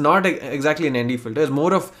it's not exactly an ND filter. It's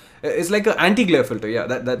more of it's like an anti-glare filter. Yeah,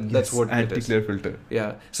 that's what it is. anti-glare filter.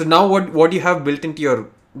 Yeah. So now what you have built into your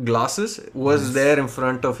glasses was Yes. there in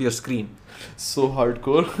front of your screen. So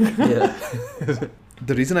hardcore. Yeah.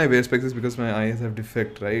 The reason I wear specs is because my eyes have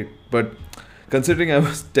defect, right? But considering I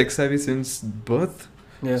was tech savvy since birth,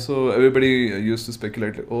 Yeah. so everybody used to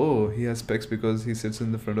speculate like, oh, he has specs because he sits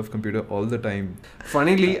in the front of computer all the time.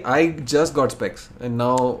 Funnily, I just got specs, and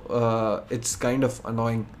now it's kind of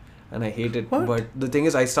annoying, and I hate it. What? But the thing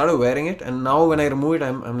is, I started wearing it, and now when I remove it,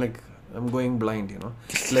 I'm like I'm going blind.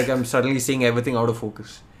 It's like I'm suddenly seeing everything out of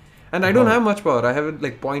focus, and I don't Wow. have much power. I have it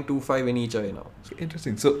like 0.25 in each eye now.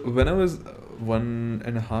 Interesting. So when I was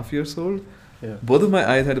 1.5 years old, Yeah. both of my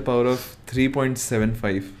eyes had a power of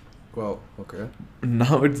 3.75. Wow. Okay.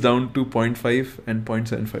 Now it's down to 0.5 and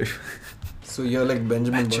 0.75. So you're like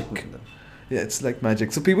Benjamin Magic. Button. then. Yeah, it's like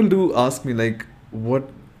magic. So people do ask me like,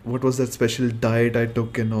 what was that special diet I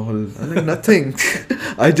took and all? I'm like, nothing.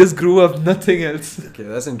 I just grew up, nothing else. Okay,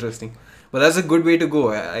 that's interesting. But that's a good way to go.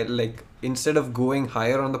 I like instead of going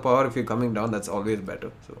higher on the power, if you're coming down, that's always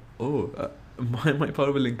better. So Oh, my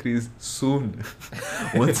power will increase soon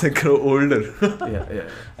once I grow older. yeah.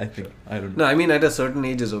 I think. I don't No, know. I mean at a certain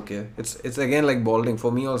age is okay. It's again like balding.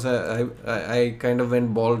 For me also, I kind of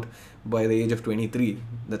went bald by the age of 23.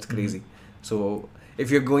 That's crazy. So if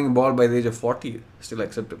you're going bald by the age of 40, still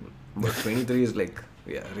acceptable. But 23 is like,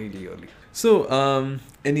 yeah, really early. So,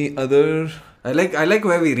 any other? I like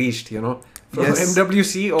where we reached, you know, from Yes.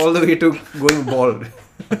 MWC all the way to going bald.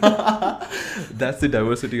 That's the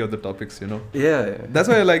diversity of the topics, you know. Yeah. That's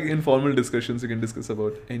why I like informal discussions. You can discuss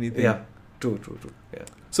about anything. Yeah. True. Yeah.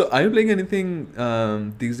 So, are you playing anything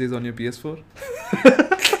these days on your PS4?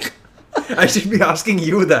 I should be asking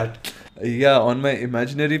you that. Yeah, on my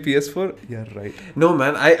imaginary PS4. Yeah, right. No,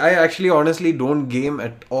 man. I actually honestly don't game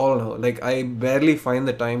at all now. Like, I barely find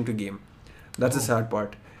the time to game. That's the sad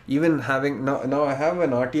part. Even having... Now I have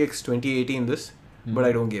an RTX 2080 this, but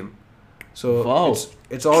I don't game. So, Wow.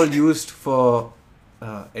 it's all used for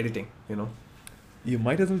editing, you know. You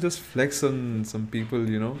might as well just flex on some people,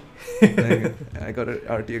 you know. Like, I got an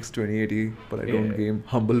RTX 2080, but I don't Yeah. game.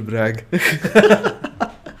 Humble brag.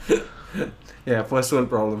 Yeah, first world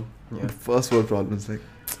problem. Yeah. First world problems, like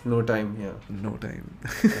No time, yeah. no time.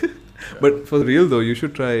 But for real though, you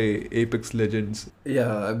should try Apex Legends.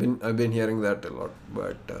 Yeah, I've been hearing that a lot,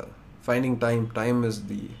 but finding time is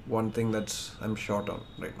the one thing that's I'm short on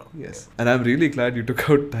right now. Yes. And I'm really glad you took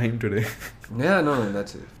out time today. Yeah, no,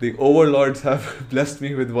 that's it. The overlords have blessed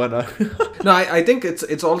me with 1 hour. No, I think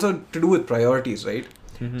it's also to do with priorities, right?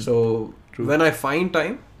 So True. when I find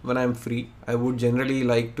time, when I'm free, I would generally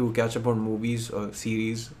like to catch up on movies or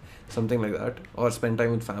series, something like that, or spend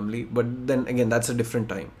time with family. But then again, that's a different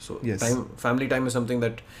time. So Yes. family time is something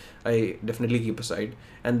that I definitely keep aside.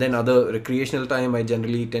 And then other recreational time, I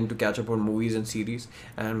generally tend to catch up on movies and series.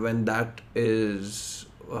 And when that is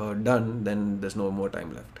done, then there's no more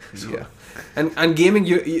time left. So, Yeah. And gaming,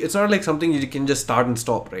 it's not like something you can just start and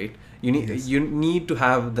stop, right? Yes. You need to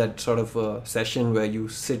have that sort of session where you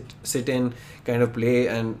sit in, kind of play,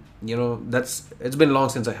 and you know it's been long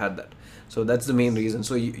since I had that. So that's the main reason.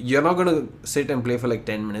 So you're not gonna sit and play for like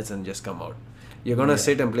 10 minutes and just come out. You're gonna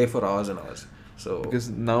sit and play for hours and hours. So Because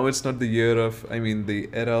now it's not the the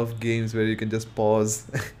era of games where you can just pause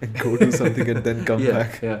and go do something and then come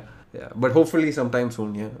back. Yeah. But hopefully sometime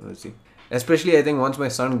soon. Yeah, let's see. Especially I think once my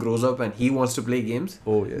son grows up and he wants to play games,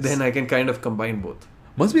 Oh, yes. then I can kind of combine both.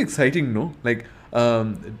 Must be exciting, no? Like,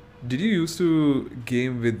 did you used to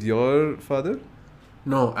game with your father?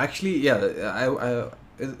 No, actually, yeah,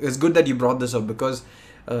 it's good that you brought this up because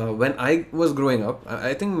when I was growing up,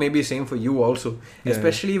 I think maybe same for you also, Yeah,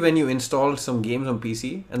 especially when you installed some games on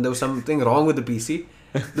PC and there was something wrong with the PC.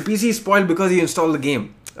 The PC is spoiled because you installed the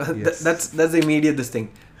game. Yes. That's the immediate this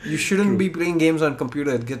thing. You shouldn't True. be playing games on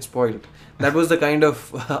computer; it gets spoiled. That was the kind of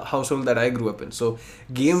household that I grew up in. So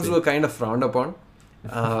games Same. were kind of frowned upon.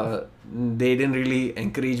 They didn't really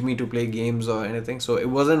encourage me to play games or anything. So it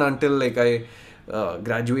wasn't until like I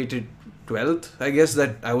graduated 12th, I guess,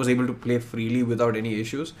 that I was able to play freely without any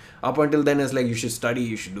issues. Up until then, it's like you should study,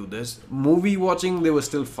 you should do this. Movie watching, they were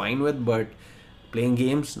still fine with, but playing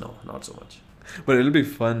games, no, not so much. But it'll be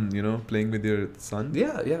fun, playing with your son.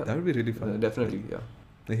 Yeah. That would be really fun. Definitely, yeah.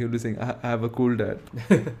 Like he'll be saying, I have a cool dad.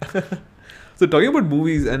 So talking about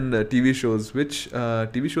movies and TV shows, which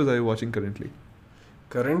TV shows are you watching currently?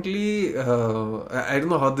 Currently, I don't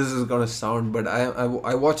know how this is gonna sound, but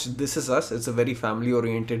I watch This Is Us. It's a very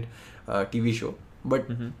family-oriented TV show, but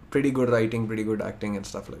pretty good writing, pretty good acting and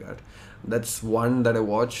stuff like that. That's one that I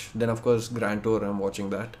watch. Then of course Grand Tour, I'm watching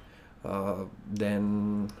that.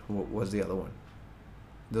 Then what was the other one?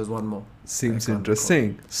 There was one more. Seems I can't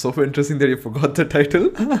interesting. So interesting that you forgot the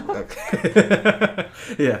title.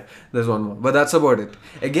 Yeah, there's one more, but that's about it.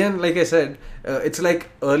 Again, like I said, it's like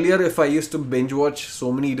earlier if I used to binge watch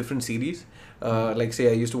so many different series, like say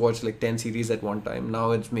I used to watch like 10 series at one time.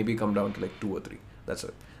 Now it's maybe come down to like 2 or 3. That's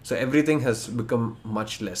it. So everything has become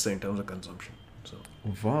much lesser in terms of consumption. So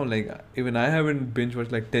Wow, like even I haven't binge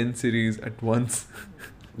watched like 10 series at once.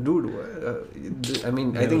 dude, I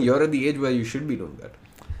mean, I think you're at the age where you should be doing that.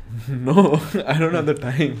 No, I don't have the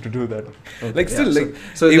time to do that. Okay, Like still, yeah, like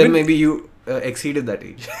so even- then maybe you exceeded that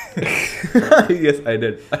age. Yes, I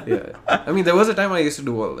did. Yeah, I mean there was a time I used to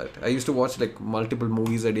do all that. I used to watch like multiple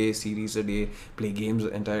movies a day, series a day, play games the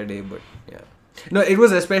entire day. But yeah, no, it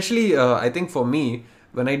was especially I think for me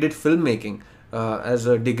when I did filmmaking as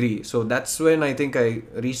a degree. So that's when I think I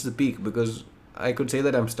reached the peak because I could say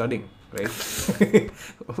that I'm studying, right?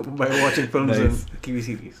 By watching films Nice. and TV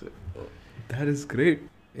series. So, That is great.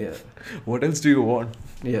 yeah. What else do you want?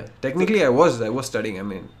 Yeah, technically I was studying. I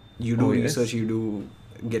mean, you do Oh, yes. research, you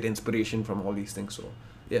do get inspiration from all these things. So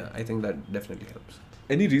yeah, I think that definitely helps.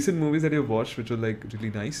 Any recent movies that you've watched which were like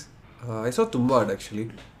really nice? I saw Tumbad actually,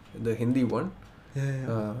 the Hindi one.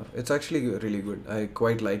 It's actually really good. I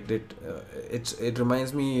quite liked it. It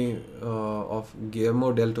reminds me of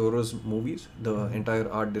Guillermo del Toro's movies, the entire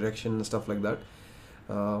art direction and stuff like that.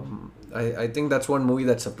 I think that's one movie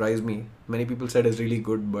that surprised me. Many people said it's really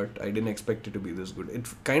good, but I didn't expect it to be this good. It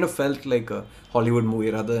kind of felt like a Hollywood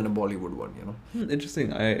movie rather than a Bollywood one, you know.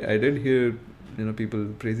 Interesting. I did hear people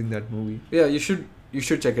praising that movie. Yeah, you should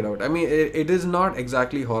check it out. I mean, it is not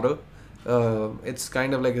exactly horror. It's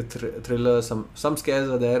kind of like a thriller. Some scares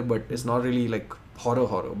are there, but it's not really like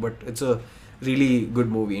horror. But it's a really good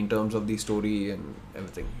movie in terms of the story and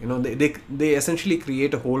everything. You know, they essentially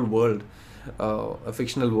create a whole world, a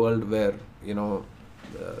fictional world where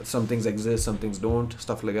some things exist, some things don't,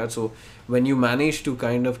 stuff like that. So when you manage to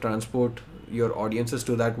kind of transport your audiences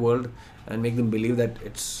to that world and make them believe that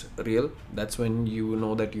it's real, that's when you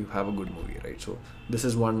know that you have a good movie, right? So this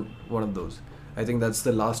is one of those. I think that's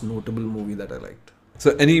the last notable movie that I liked.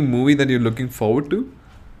 So any movie that you're looking forward to?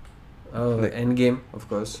 Endgame, of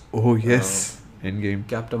course. Oh yes, Endgame.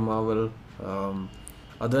 Captain Marvel.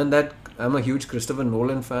 Other than that, I'm a huge Christopher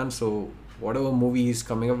Nolan fan, so whatever movie he's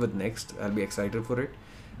coming up with next, I'll be excited for it.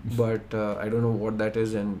 But I don't know what that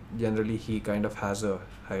is, and generally he kind of has a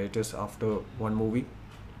hiatus after one movie.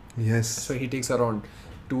 Yes. So he takes around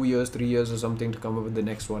 2 years, 3 years or something to come up with the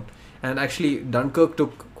next one. And actually, Dunkirk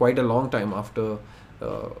took quite a long time after,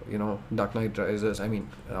 Dark Knight Rises. I mean,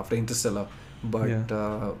 after Interstellar. But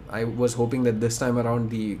I was hoping that this time around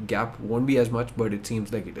the gap won't be as much, but it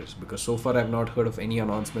seems like it is, because so far I've not heard of any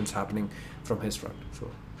announcements happening from his front. So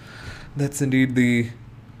that's indeed the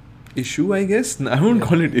issue, I guess. I won't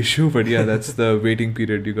call it issue, but yeah, that's the waiting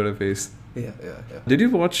period you gotta face. Yeah. Did you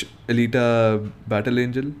watch Alita Battle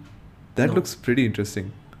Angel? That No. looks pretty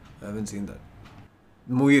interesting. I haven't seen that.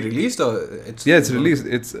 Movie released or it's... Yeah, it's released.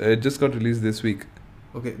 It just got released this week.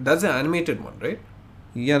 Okay, that's the animated one, right?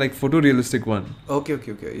 Yeah, like photorealistic one. Okay.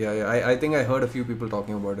 Yeah. I think I heard a few people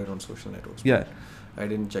talking about it on social networks. Yeah. I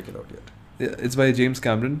didn't check it out yet. Yeah, it's by James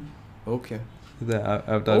Cameron. Okay. The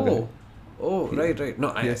Avatar guy. Oh, right.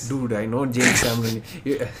 No, Yes. I know James Cameron.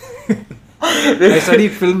 I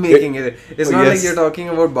studied filmmaking. It's not like you're talking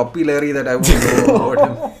about Bappi Lahiri that I won't know about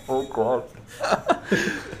him. Oh God.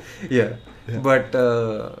 Yeah. But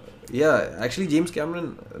actually James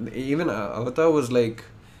Cameron, even Avatar was like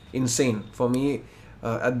insane for me.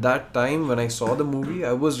 At that time when I saw the movie,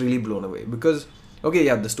 I was really blown away because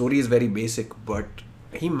the story is very basic, but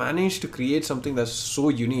he managed to create something that's so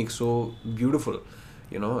unique, so beautiful,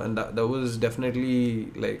 and that was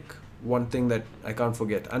definitely like one thing that I can't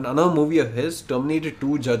forget. And another movie of his, Terminator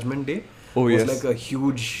 2 Judgment Day, was like a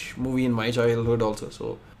huge movie in my childhood also.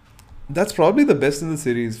 So that's probably the best in the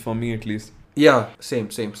series for me, at least. Yeah, same.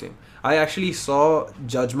 I actually saw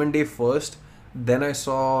Judgment Day first, then I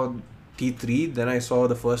saw T3, then I saw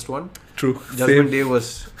the first one. True. Judgment Day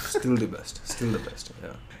was still the best.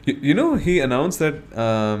 Yeah. He announced that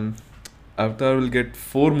Avatar will get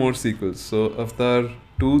 4 more sequels. So Avatar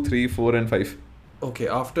 2, 3, 4 and 5. Okay,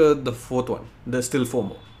 after the 4th one, there's still 4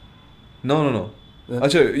 more. No.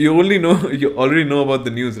 Achha, you already know about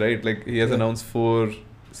the news, right? Like he has announced 4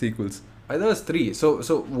 sequels. I thought it was 3.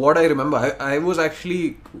 So what I remember, I was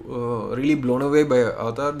actually really blown away by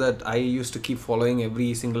Avatar, that I used to keep following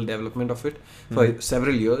every single development of it for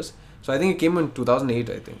several years. So I think it came in 2008,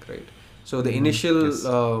 I think, right? So the initial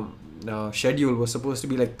schedule was supposed to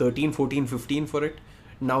be like 13, 14, 15 for it.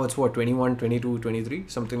 Now it's 21, 22, 23,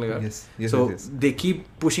 something like that. Yes. They keep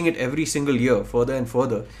pushing it every single year further and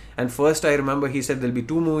further. And first I remember he said there'll be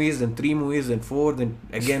 2 movies, then 3 movies, then 4, then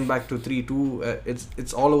again back to 3, 2.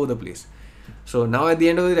 It's all over the place. So now at the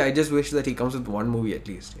end of the day, I just wish that he comes with 1 movie at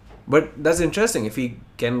least. But that's interesting. If he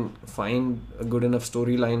can find a good enough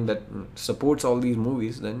storyline that supports all these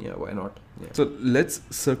movies, then yeah, why not? Yeah. So let's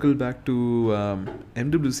circle back to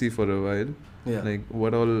MWC for a while. Yeah. Like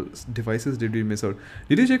what all devices did we miss out?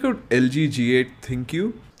 Did you check out LG G8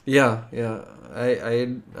 ThinQ? Yeah.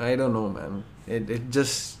 I don't know, man. It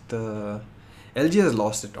just LG has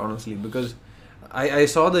lost it, honestly, because I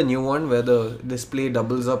saw the new one where the display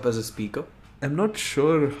doubles up as a speaker. I'm not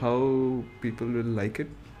sure how people will like it.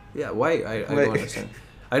 Yeah, why? I don't understand.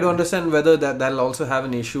 I don't understand whether that'll also have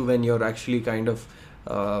an issue when you're actually kind of,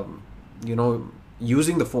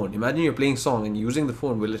 using the phone. Imagine you're playing song and using the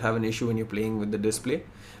phone. Will it have an issue when you're playing with the display?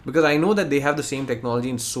 Because I know that they have the same technology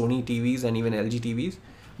in Sony TVs and even LG TVs,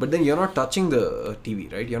 but then you're not touching the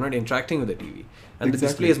TV, right? You're not interacting with the TV. And the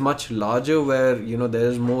display is much larger where, there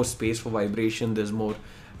is more space for vibration, there's more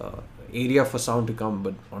area for sound to come.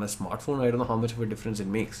 But on a smartphone, I don't know how much of a difference it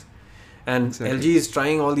makes. And LG is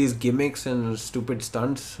trying all these gimmicks and stupid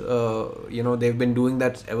stunts. They've been doing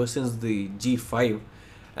that ever since the G5.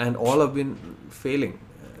 and all have been failing.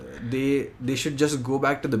 They should just go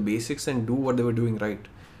back to the basics and do what they were doing right,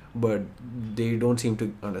 but they don't seem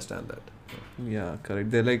to understand that. Yeah,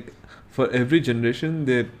 correct. They're like, for every generation,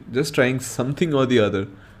 they're just trying something or the other.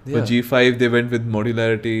 For G5, they went with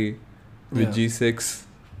modularity. With G6,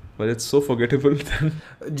 but it's so forgettable then.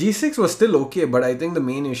 G6 was still okay, but I think the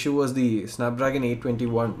main issue was the Snapdragon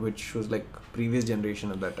 821, which was like previous generation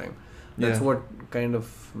at that time. That's what kind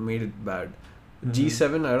of made it bad.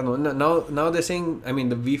 G7, I don't know. Now they're saying, I mean,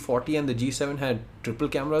 the V40 and the G7 had triple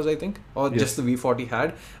cameras, I think, or just the V40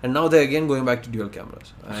 had, and now they're again going back to dual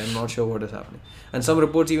cameras. I'm not sure what is happening. And some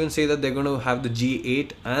reports even say that they're going to have the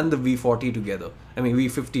G8 and the V40 together. I mean,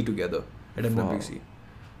 V50 together at MWC.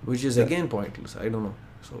 Which is again pointless. I don't know.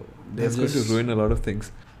 So that's going to ruin a lot of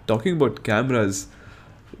things. Talking about cameras,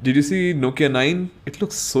 did you see Nokia 9? It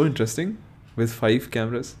looks so interesting with 5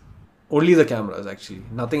 cameras. Only the cameras actually.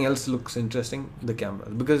 Nothing else looks interesting. The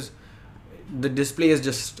cameras, because the display is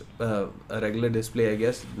just a regular display, I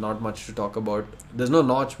guess. Not much to talk about. There's no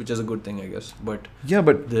notch, which is a good thing, I guess. But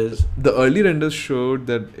there's the early renders showed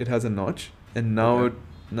that it has a notch, and now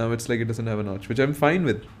it's like it doesn't have a notch, which I'm fine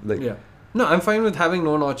with. No, I'm fine with having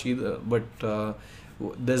no notch either, but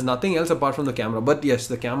there's nothing else apart from the camera. But yes,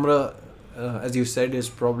 the camera, as you said, is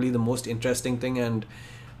probably the most interesting thing and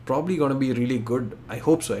probably going to be really good. I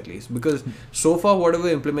hope so, at least, because so far whatever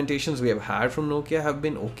implementations we have had from Nokia have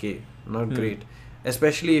been okay, not great,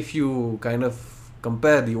 especially if you kind of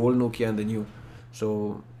compare the old Nokia and the new.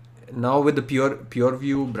 So now with the pure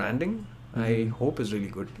view branding, I hope is really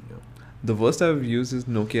good. The worst I've used is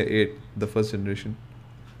Nokia 8, the first generation.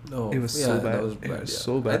 Oh, it was so bad. That was bad. It was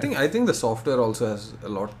so bad. I think the software also has a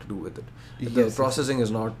lot to do with it. The processing is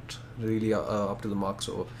not really up to the mark,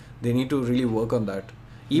 so they need to really work on that.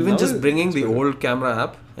 Even just bringing the old camera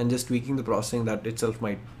app and just tweaking the processing, that itself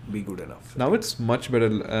might be good enough. Now it's much better.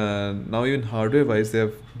 Now even hardware wise, they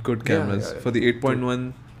have good cameras. For the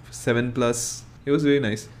 8.1, 7 Plus, it was really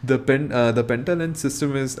nice. The Pentalens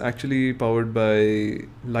system is actually powered by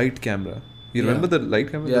light camera. You remember the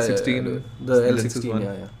light camera? The 16? The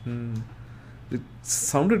L16, It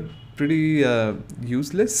sounded pretty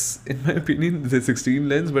useless in my opinion, the 16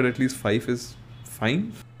 lens, but at least 5 is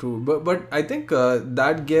fine. True, but I think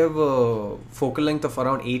that gave a focal length of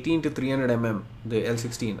around 18 to 300 mm, the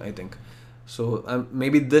L16, I think. So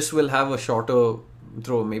maybe this will have a shorter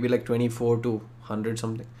throw, maybe like 24 to 100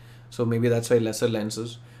 something. So maybe that's why lesser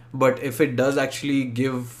lenses. But if it does actually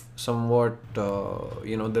give somewhat,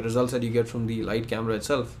 the results that you get from the light camera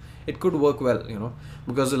itself, it could work well,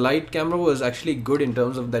 because the light camera was actually good in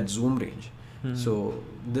terms of that zoom range. So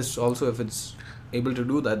this also, if it's able to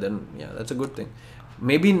do that, then that's a good thing.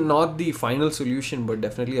 Maybe not the final solution, but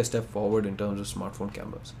definitely a step forward in terms of smartphone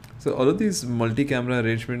cameras. So all of these multi-camera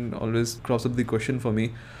arrangement always crops up the question for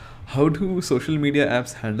me, how do social media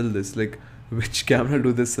apps handle this? Like, which camera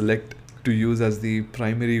do they select to use as the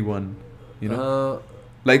primary one? For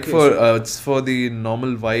the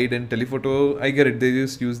normal wide and telephoto, I get it, they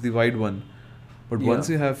just use the wide one. But once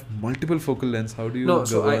you have multiple focal lengths, how do you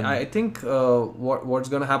I think what's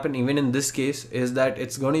going to happen even in this case is that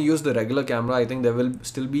it's going to use the regular camera. I think there will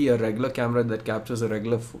still be a regular camera that captures a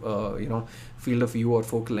regular field of view or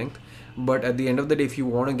focal length. But at the end of the day, if you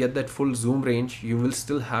want to get that full zoom range, you will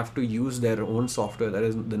still have to use their own software, that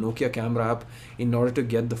is the Nokia camera app, in order to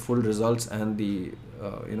get the full results and the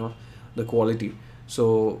the quality.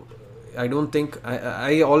 So I don't think,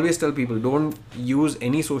 I always tell people, don't use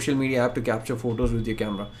any social media app to capture photos with your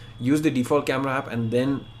camera. Use the default camera app and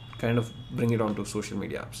then kind of bring it onto social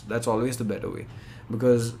media apps. That's always the better way,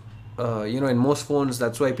 because in most phones,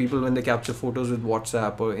 that's why people, when they capture photos with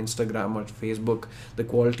WhatsApp or Instagram or Facebook, the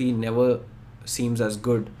quality never seems as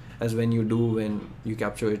good as when you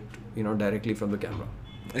capture it directly from the camera.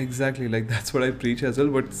 Exactly, like that's what I preach as well.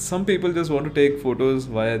 But some people just want to take photos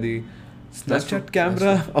via the Snapchat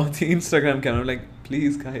camera or the Instagram camera. Like,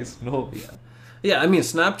 please guys, no. I mean,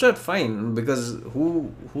 Snapchat fine, because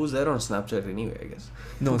who's there on Snapchat anyway, I guess.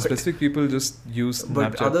 No, specific people just use Snapchat.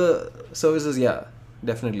 But other services,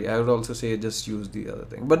 definitely. I would also say just use the other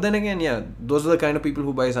thing. But then again, those are the kind of people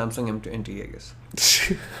who buy Samsung M20, I guess.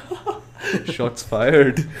 Shots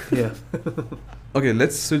fired. Yeah. Okay,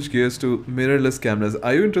 let's switch gears to mirrorless cameras.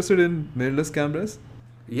 Are you interested in mirrorless cameras?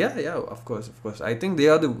 Yeah, of course. I think they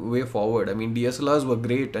are the way forward. I mean, DSLRs were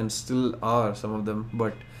great and still are, some of them,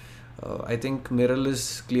 but I think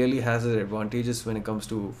mirrorless clearly has its advantages when it comes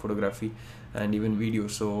to photography and even video.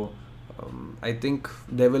 So I think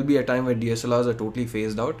there will be a time where DSLRs are totally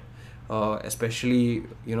phased out, especially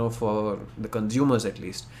for the consumers at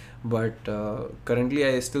least. But currently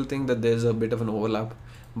I still think that there's a bit of an overlap,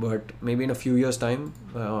 But maybe in a few years' time,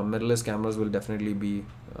 mirrorless cameras will definitely be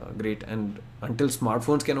great. And until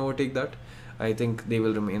smartphones can overtake that, I think they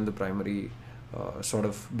will remain the primary sort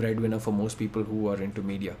of breadwinner for most people who are into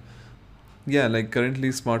media. Yeah, like currently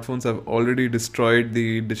smartphones have already destroyed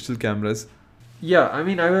the digital cameras. Yeah, I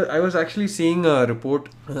mean, I was actually seeing a report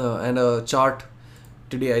and a chart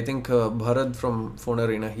today. I think Bharat from Phone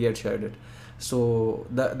Arena, he had shared it. So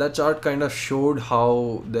that chart kind of showed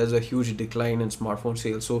how there's a huge decline in smartphone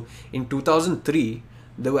sales. So in 2003,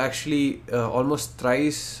 there were actually almost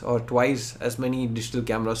thrice or twice as many digital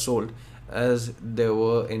cameras sold as there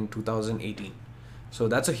were in 2018. So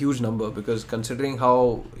that's a huge number, because considering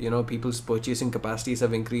how people's purchasing capacities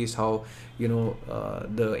have increased, how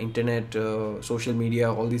the internet, social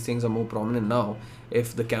media, all these things are more prominent now.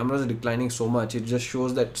 If the cameras are declining so much, it just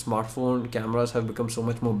shows that smartphone cameras have become so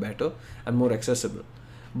much more better and more accessible.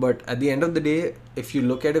 But at the end of the day, if you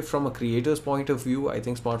look at it from a creator's point of view, I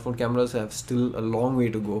think smartphone cameras have still a long way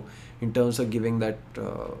to go in terms of giving that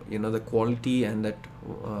the quality and that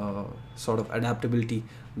sort of adaptability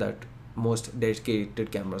that most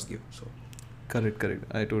dedicated cameras give. So Correct.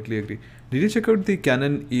 I totally agree. Did you check out the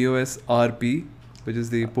Canon EOS RP, which is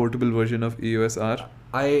the portable version of EOS R?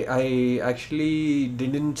 I actually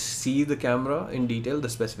didn't see the camera in detail, the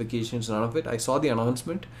specifications, none of it. I saw the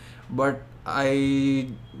announcement, but I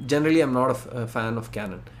generally am not a fan of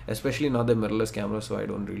Canon, especially not the mirrorless camera, so I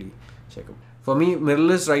don't really check them. For me,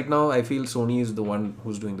 mirrorless right now, I feel Sony is the one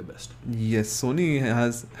who's doing the best. Yes, Sony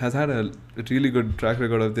has had a really good track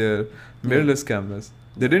record of their mirrorless cameras.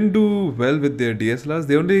 They didn't do well with their DSLRs.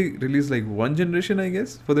 They only released like one generation, I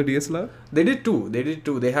guess, for the DSLR. They did two.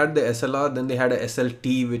 They had the SLR, then they had a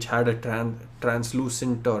SLT, which had a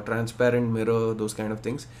translucent or transparent mirror, those kind of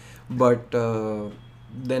things. But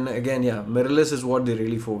then again, yeah, mirrorless is what they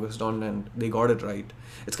really focused on, and they got it right.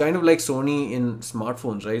 It's kind of like Sony in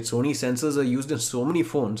smartphones, right? Sony sensors are used in so many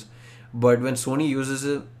phones, but when Sony uses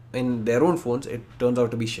it in their own phones, it turns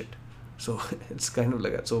out to be shit. So it's kind of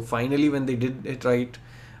like that. So finally, when they did it right,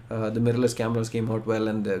 the mirrorless cameras came out well,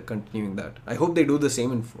 and they're continuing that. I hope they do the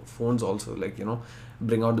same in phones also, like,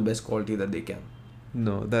 bring out the best quality that they can.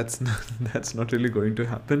 No, that's not really going to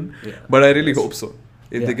happen. Yeah. But I really hope so.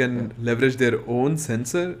 If they Yeah, can leverage their own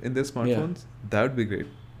sensor in their smartphones, that would be great.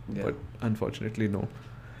 Yeah. But unfortunately, no.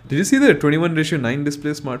 Did you see the 21:9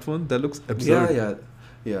 display smartphone? That looks absurd.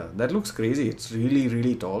 Yeah. That looks crazy. It's really,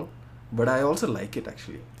 really tall, but I also like it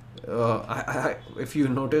actually. If you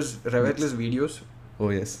notice Revetlis videos, Oh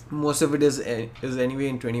yes. most of it is anyway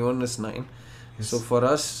in 21:9. Yes. So for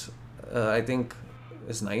us, I think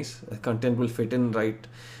it's nice. Content will fit in right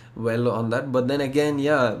well on that. But then again,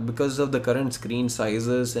 yeah, because of the current screen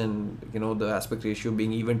sizes and the aspect ratio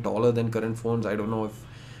being even taller than current phones, I don't know if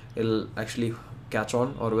it'll actually catch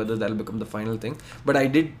on or whether that'll become the final thing. But I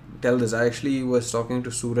did tell this. I actually was talking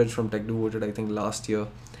to Suraj from Tech Devoted, I think last year,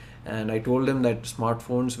 and I told him that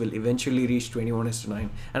smartphones will eventually reach 21:9.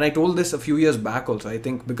 And I told this a few years back also, I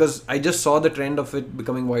think, because I just saw the trend of it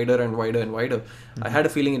becoming wider and wider and wider. I had a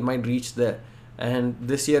feeling it might reach there. And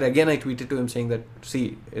this year again, I tweeted to him saying that,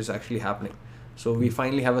 see, it's actually happening. So we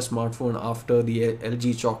finally have a smartphone after the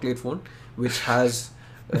LG chocolate phone, which has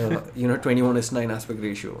 21:9 aspect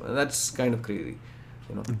ratio, and that's kind of crazy.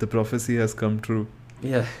 The prophecy has come true.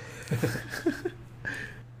 Yeah.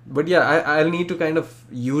 But yeah, I'll need to kind of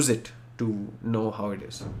use it to know how it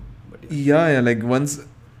is. But Yeah, like once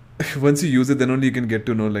you use it, then only you can get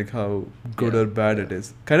to know like how good or bad it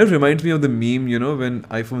is. Kind of reminds me of the meme, when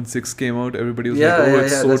iPhone 6 came out, everybody was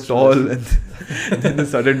it's so that's tall, true. and then they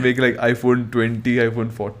started making like iPhone 20,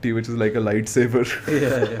 iPhone 40, which is like a lightsaber.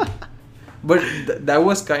 Yeah. But that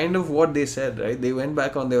was kind of what they said, right? They went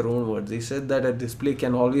back on their own words. They said that a display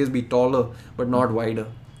can always be taller but not wider,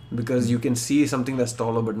 because you can see something that's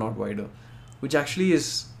taller but not wider, which actually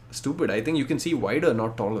is stupid. I think you can see wider,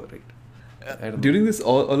 not taller, right? I don't During know. this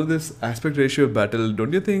all of this aspect ratio battle,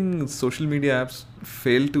 don't you think social media apps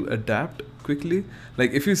fail to adapt quickly?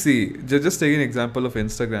 Like if you see, just take an example of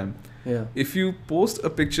Instagram. Yeah. If you post a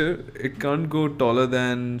picture, it can't go taller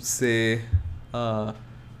than say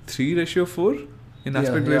 3:4 in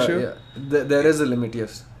aspect ratio. Yeah. There is a limit,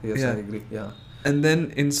 yes. Yes, Yeah. I agree. Yeah. And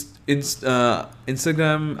then Instagram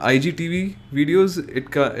IGTV videos,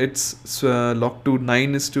 it's locked to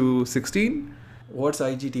 9:16. What's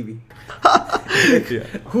IGTV? Yeah.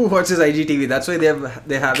 Who watches IGTV? That's why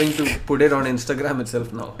they're having to put it on Instagram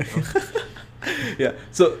itself now. Yeah,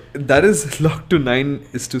 so that is locked to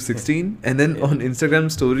 9:16, and then on Instagram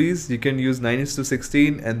stories you can use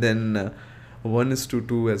 9:16, and then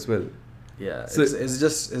 1:2 as well. Yeah, So- it's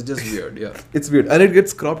just weird. Yeah. It's weird, and it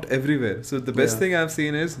gets cropped everywhere. So the best Yeah. thing I've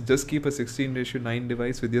seen is just keep a 16:9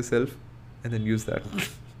 device with yourself, and then use that.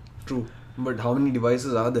 True. But how many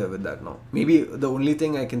devices are there with that now? Maybe the only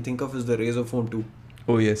thing I can think of is the Razer Phone 2.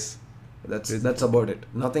 Oh yes. That's about it.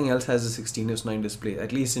 Nothing else has a 16:9 display,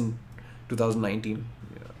 at least in 2019.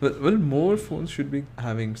 Well, more phones should be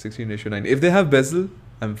having 16:9. If they have bezel,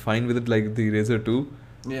 I'm fine with it. Like the Razer 2,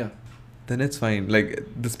 Yeah. then it's fine. Like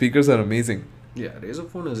the speakers are amazing. Yeah, Razer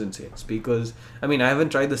phone is insane. Speakers. I mean, I haven't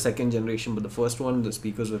tried the second generation, but the first one, the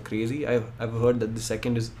speakers were crazy. I've heard that the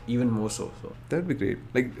second is even more so. So That'd be great.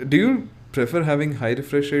 Like, do you prefer having high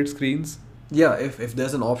refresh rate screens? yeah, if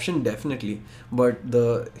there's an option, definitely. But the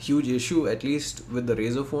huge issue, at least with the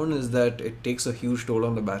Razer phone, is that it takes a huge toll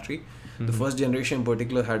on the battery. The Mhm. first generation in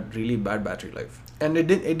particular had really bad battery life, and it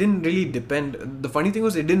didn't really depend. The funny thing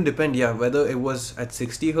was, it didn't depend, whether it was at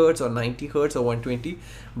 60 hertz or 90 hertz or 120.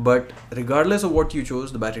 But regardless of what you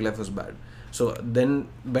chose, the battery life was bad. So then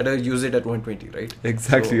better use it at 120, right?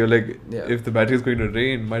 Exactly. So, You're like, yeah. if the battery is going to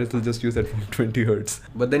drain, might as well just use that 120 hertz.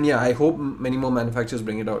 But then I hope many more manufacturers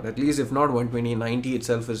bring it out. At least if not 120, 90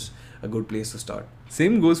 itself is a good place to start.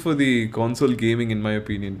 Same goes for the console gaming, in my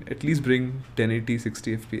opinion. At least bring 1080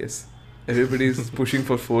 60 FPS. Everybody's pushing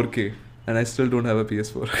for 4K, and I still don't have a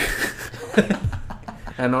PS4.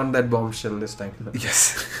 And on that bombshell this time.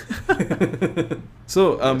 Yes. So,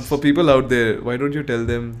 for people out there, why don't you tell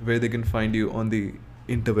them where they can find you on the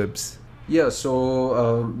interwebs? Yeah,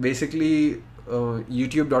 so basically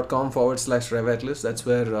youtube.com/RevAtlas. That's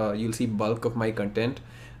where you'll see bulk of my content.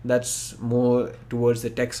 That's more towards the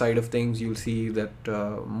tech side of things. You'll see that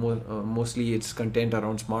mostly it's content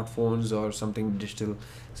around smartphones or something digital,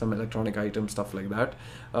 some electronic items, stuff like that.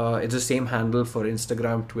 It's the same handle for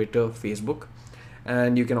Instagram, Twitter, Facebook.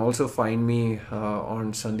 And you can also find me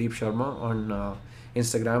on Sandeep Sharma on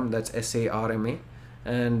Instagram. That's SARMA.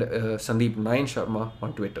 And Sandeep9 Sharma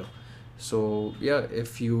on Twitter. So yeah,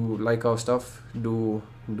 if you like our stuff, do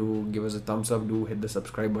give us a thumbs up. Do hit the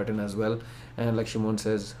subscribe button as well. And like Shimon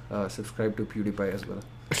says, subscribe to PewDiePie as well.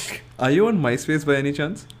 Are you on MySpace by any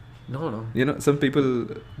chance? No. You know, some people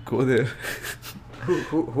go there.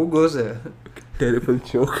 Who goes there? Terrible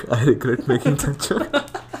joke. I regret making that joke.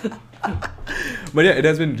 But yeah, it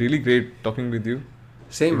has been really great talking with you.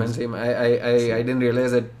 Same man, same. I didn't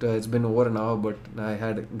realize that it's been over an hour, but I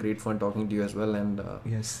had great fun talking to you as well. And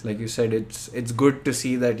Yes. like you said, it's good to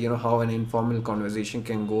see that how an informal conversation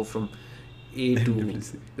can go from A to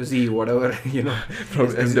MWC. Z, whatever From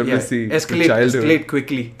MWC to childhood. escalate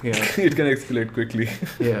quickly. Yeah, It can escalate quickly.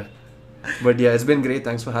 yeah. But yeah, it's been great.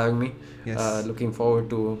 Thanks for having me. Yes. Looking forward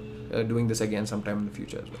to doing this again sometime in the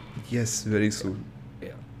future as well. Yes, very soon.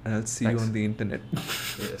 Yeah. And I'll see Thanks. you on the internet.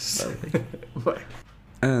 Yes. Bye.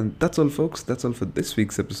 And that's all, folks. That's all for this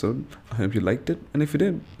week's episode. I hope you liked it. And if you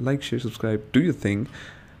did, like, share, subscribe, do your thing.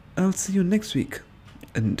 And I'll see you next week.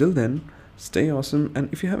 Until then, stay awesome.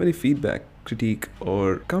 And if you have any feedback, critique,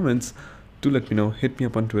 or comments, do let me know. Hit me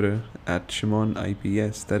up on Twitter at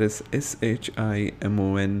ShimonIPS. That is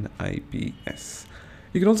SHIMONIPS.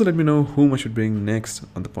 You can also let me know whom I should bring next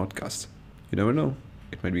on the podcast. You never know.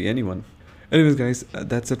 It might be anyone. Anyways, guys,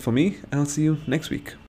 that's it for me. And I'll see you next week.